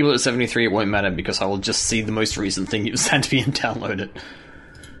if you label it 73, it won't matter because I will just see the most recent thing you've sent me and download it.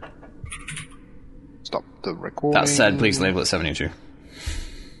 Stop the recording. That said, please label it 72.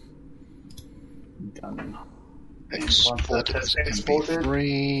 Done. Export as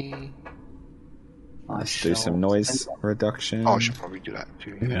MP3. Let's do some noise reduction. Oh, I should probably do that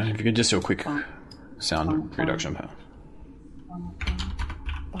too. Yeah, if you could just do a quick sound reduction.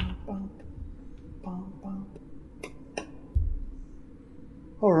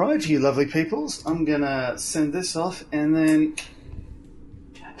 Alright, you lovely peoples. I'm gonna send this off and then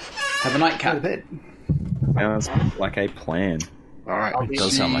Have a go to nightcap. bed. Sounds like a plan. Alright. I'll be,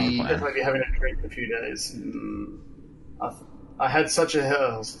 does sound like a plan. definitely be having a drink in a few days. I had such a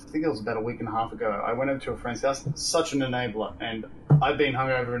I think it was about a week and a half ago. I went over to a friend's house. Such an enabler, and I've been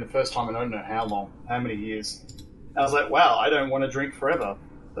hungover in the first time in I don't know how long, how many years. I was like, wow, I don't want to drink forever.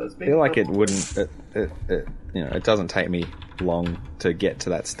 So it's I been feel like it wouldn't. It doesn't take me long to get to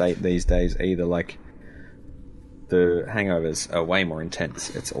that state these days either. Like the hangovers are way more intense.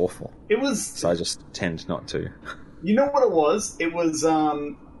 It's awful. It was. So I just tend not to. You know what it was? It was.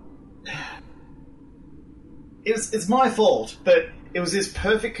 It's my fault, but it was this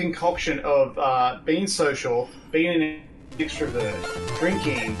perfect concoction of being social, being an extrovert,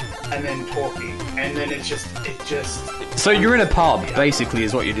 drinking, and then talking, and then it just. So you're in a pub, basically,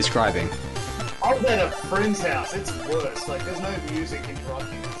 is what you're describing. I was at a friend's house. It's worse. Like, there's no music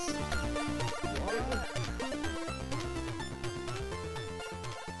interrupting.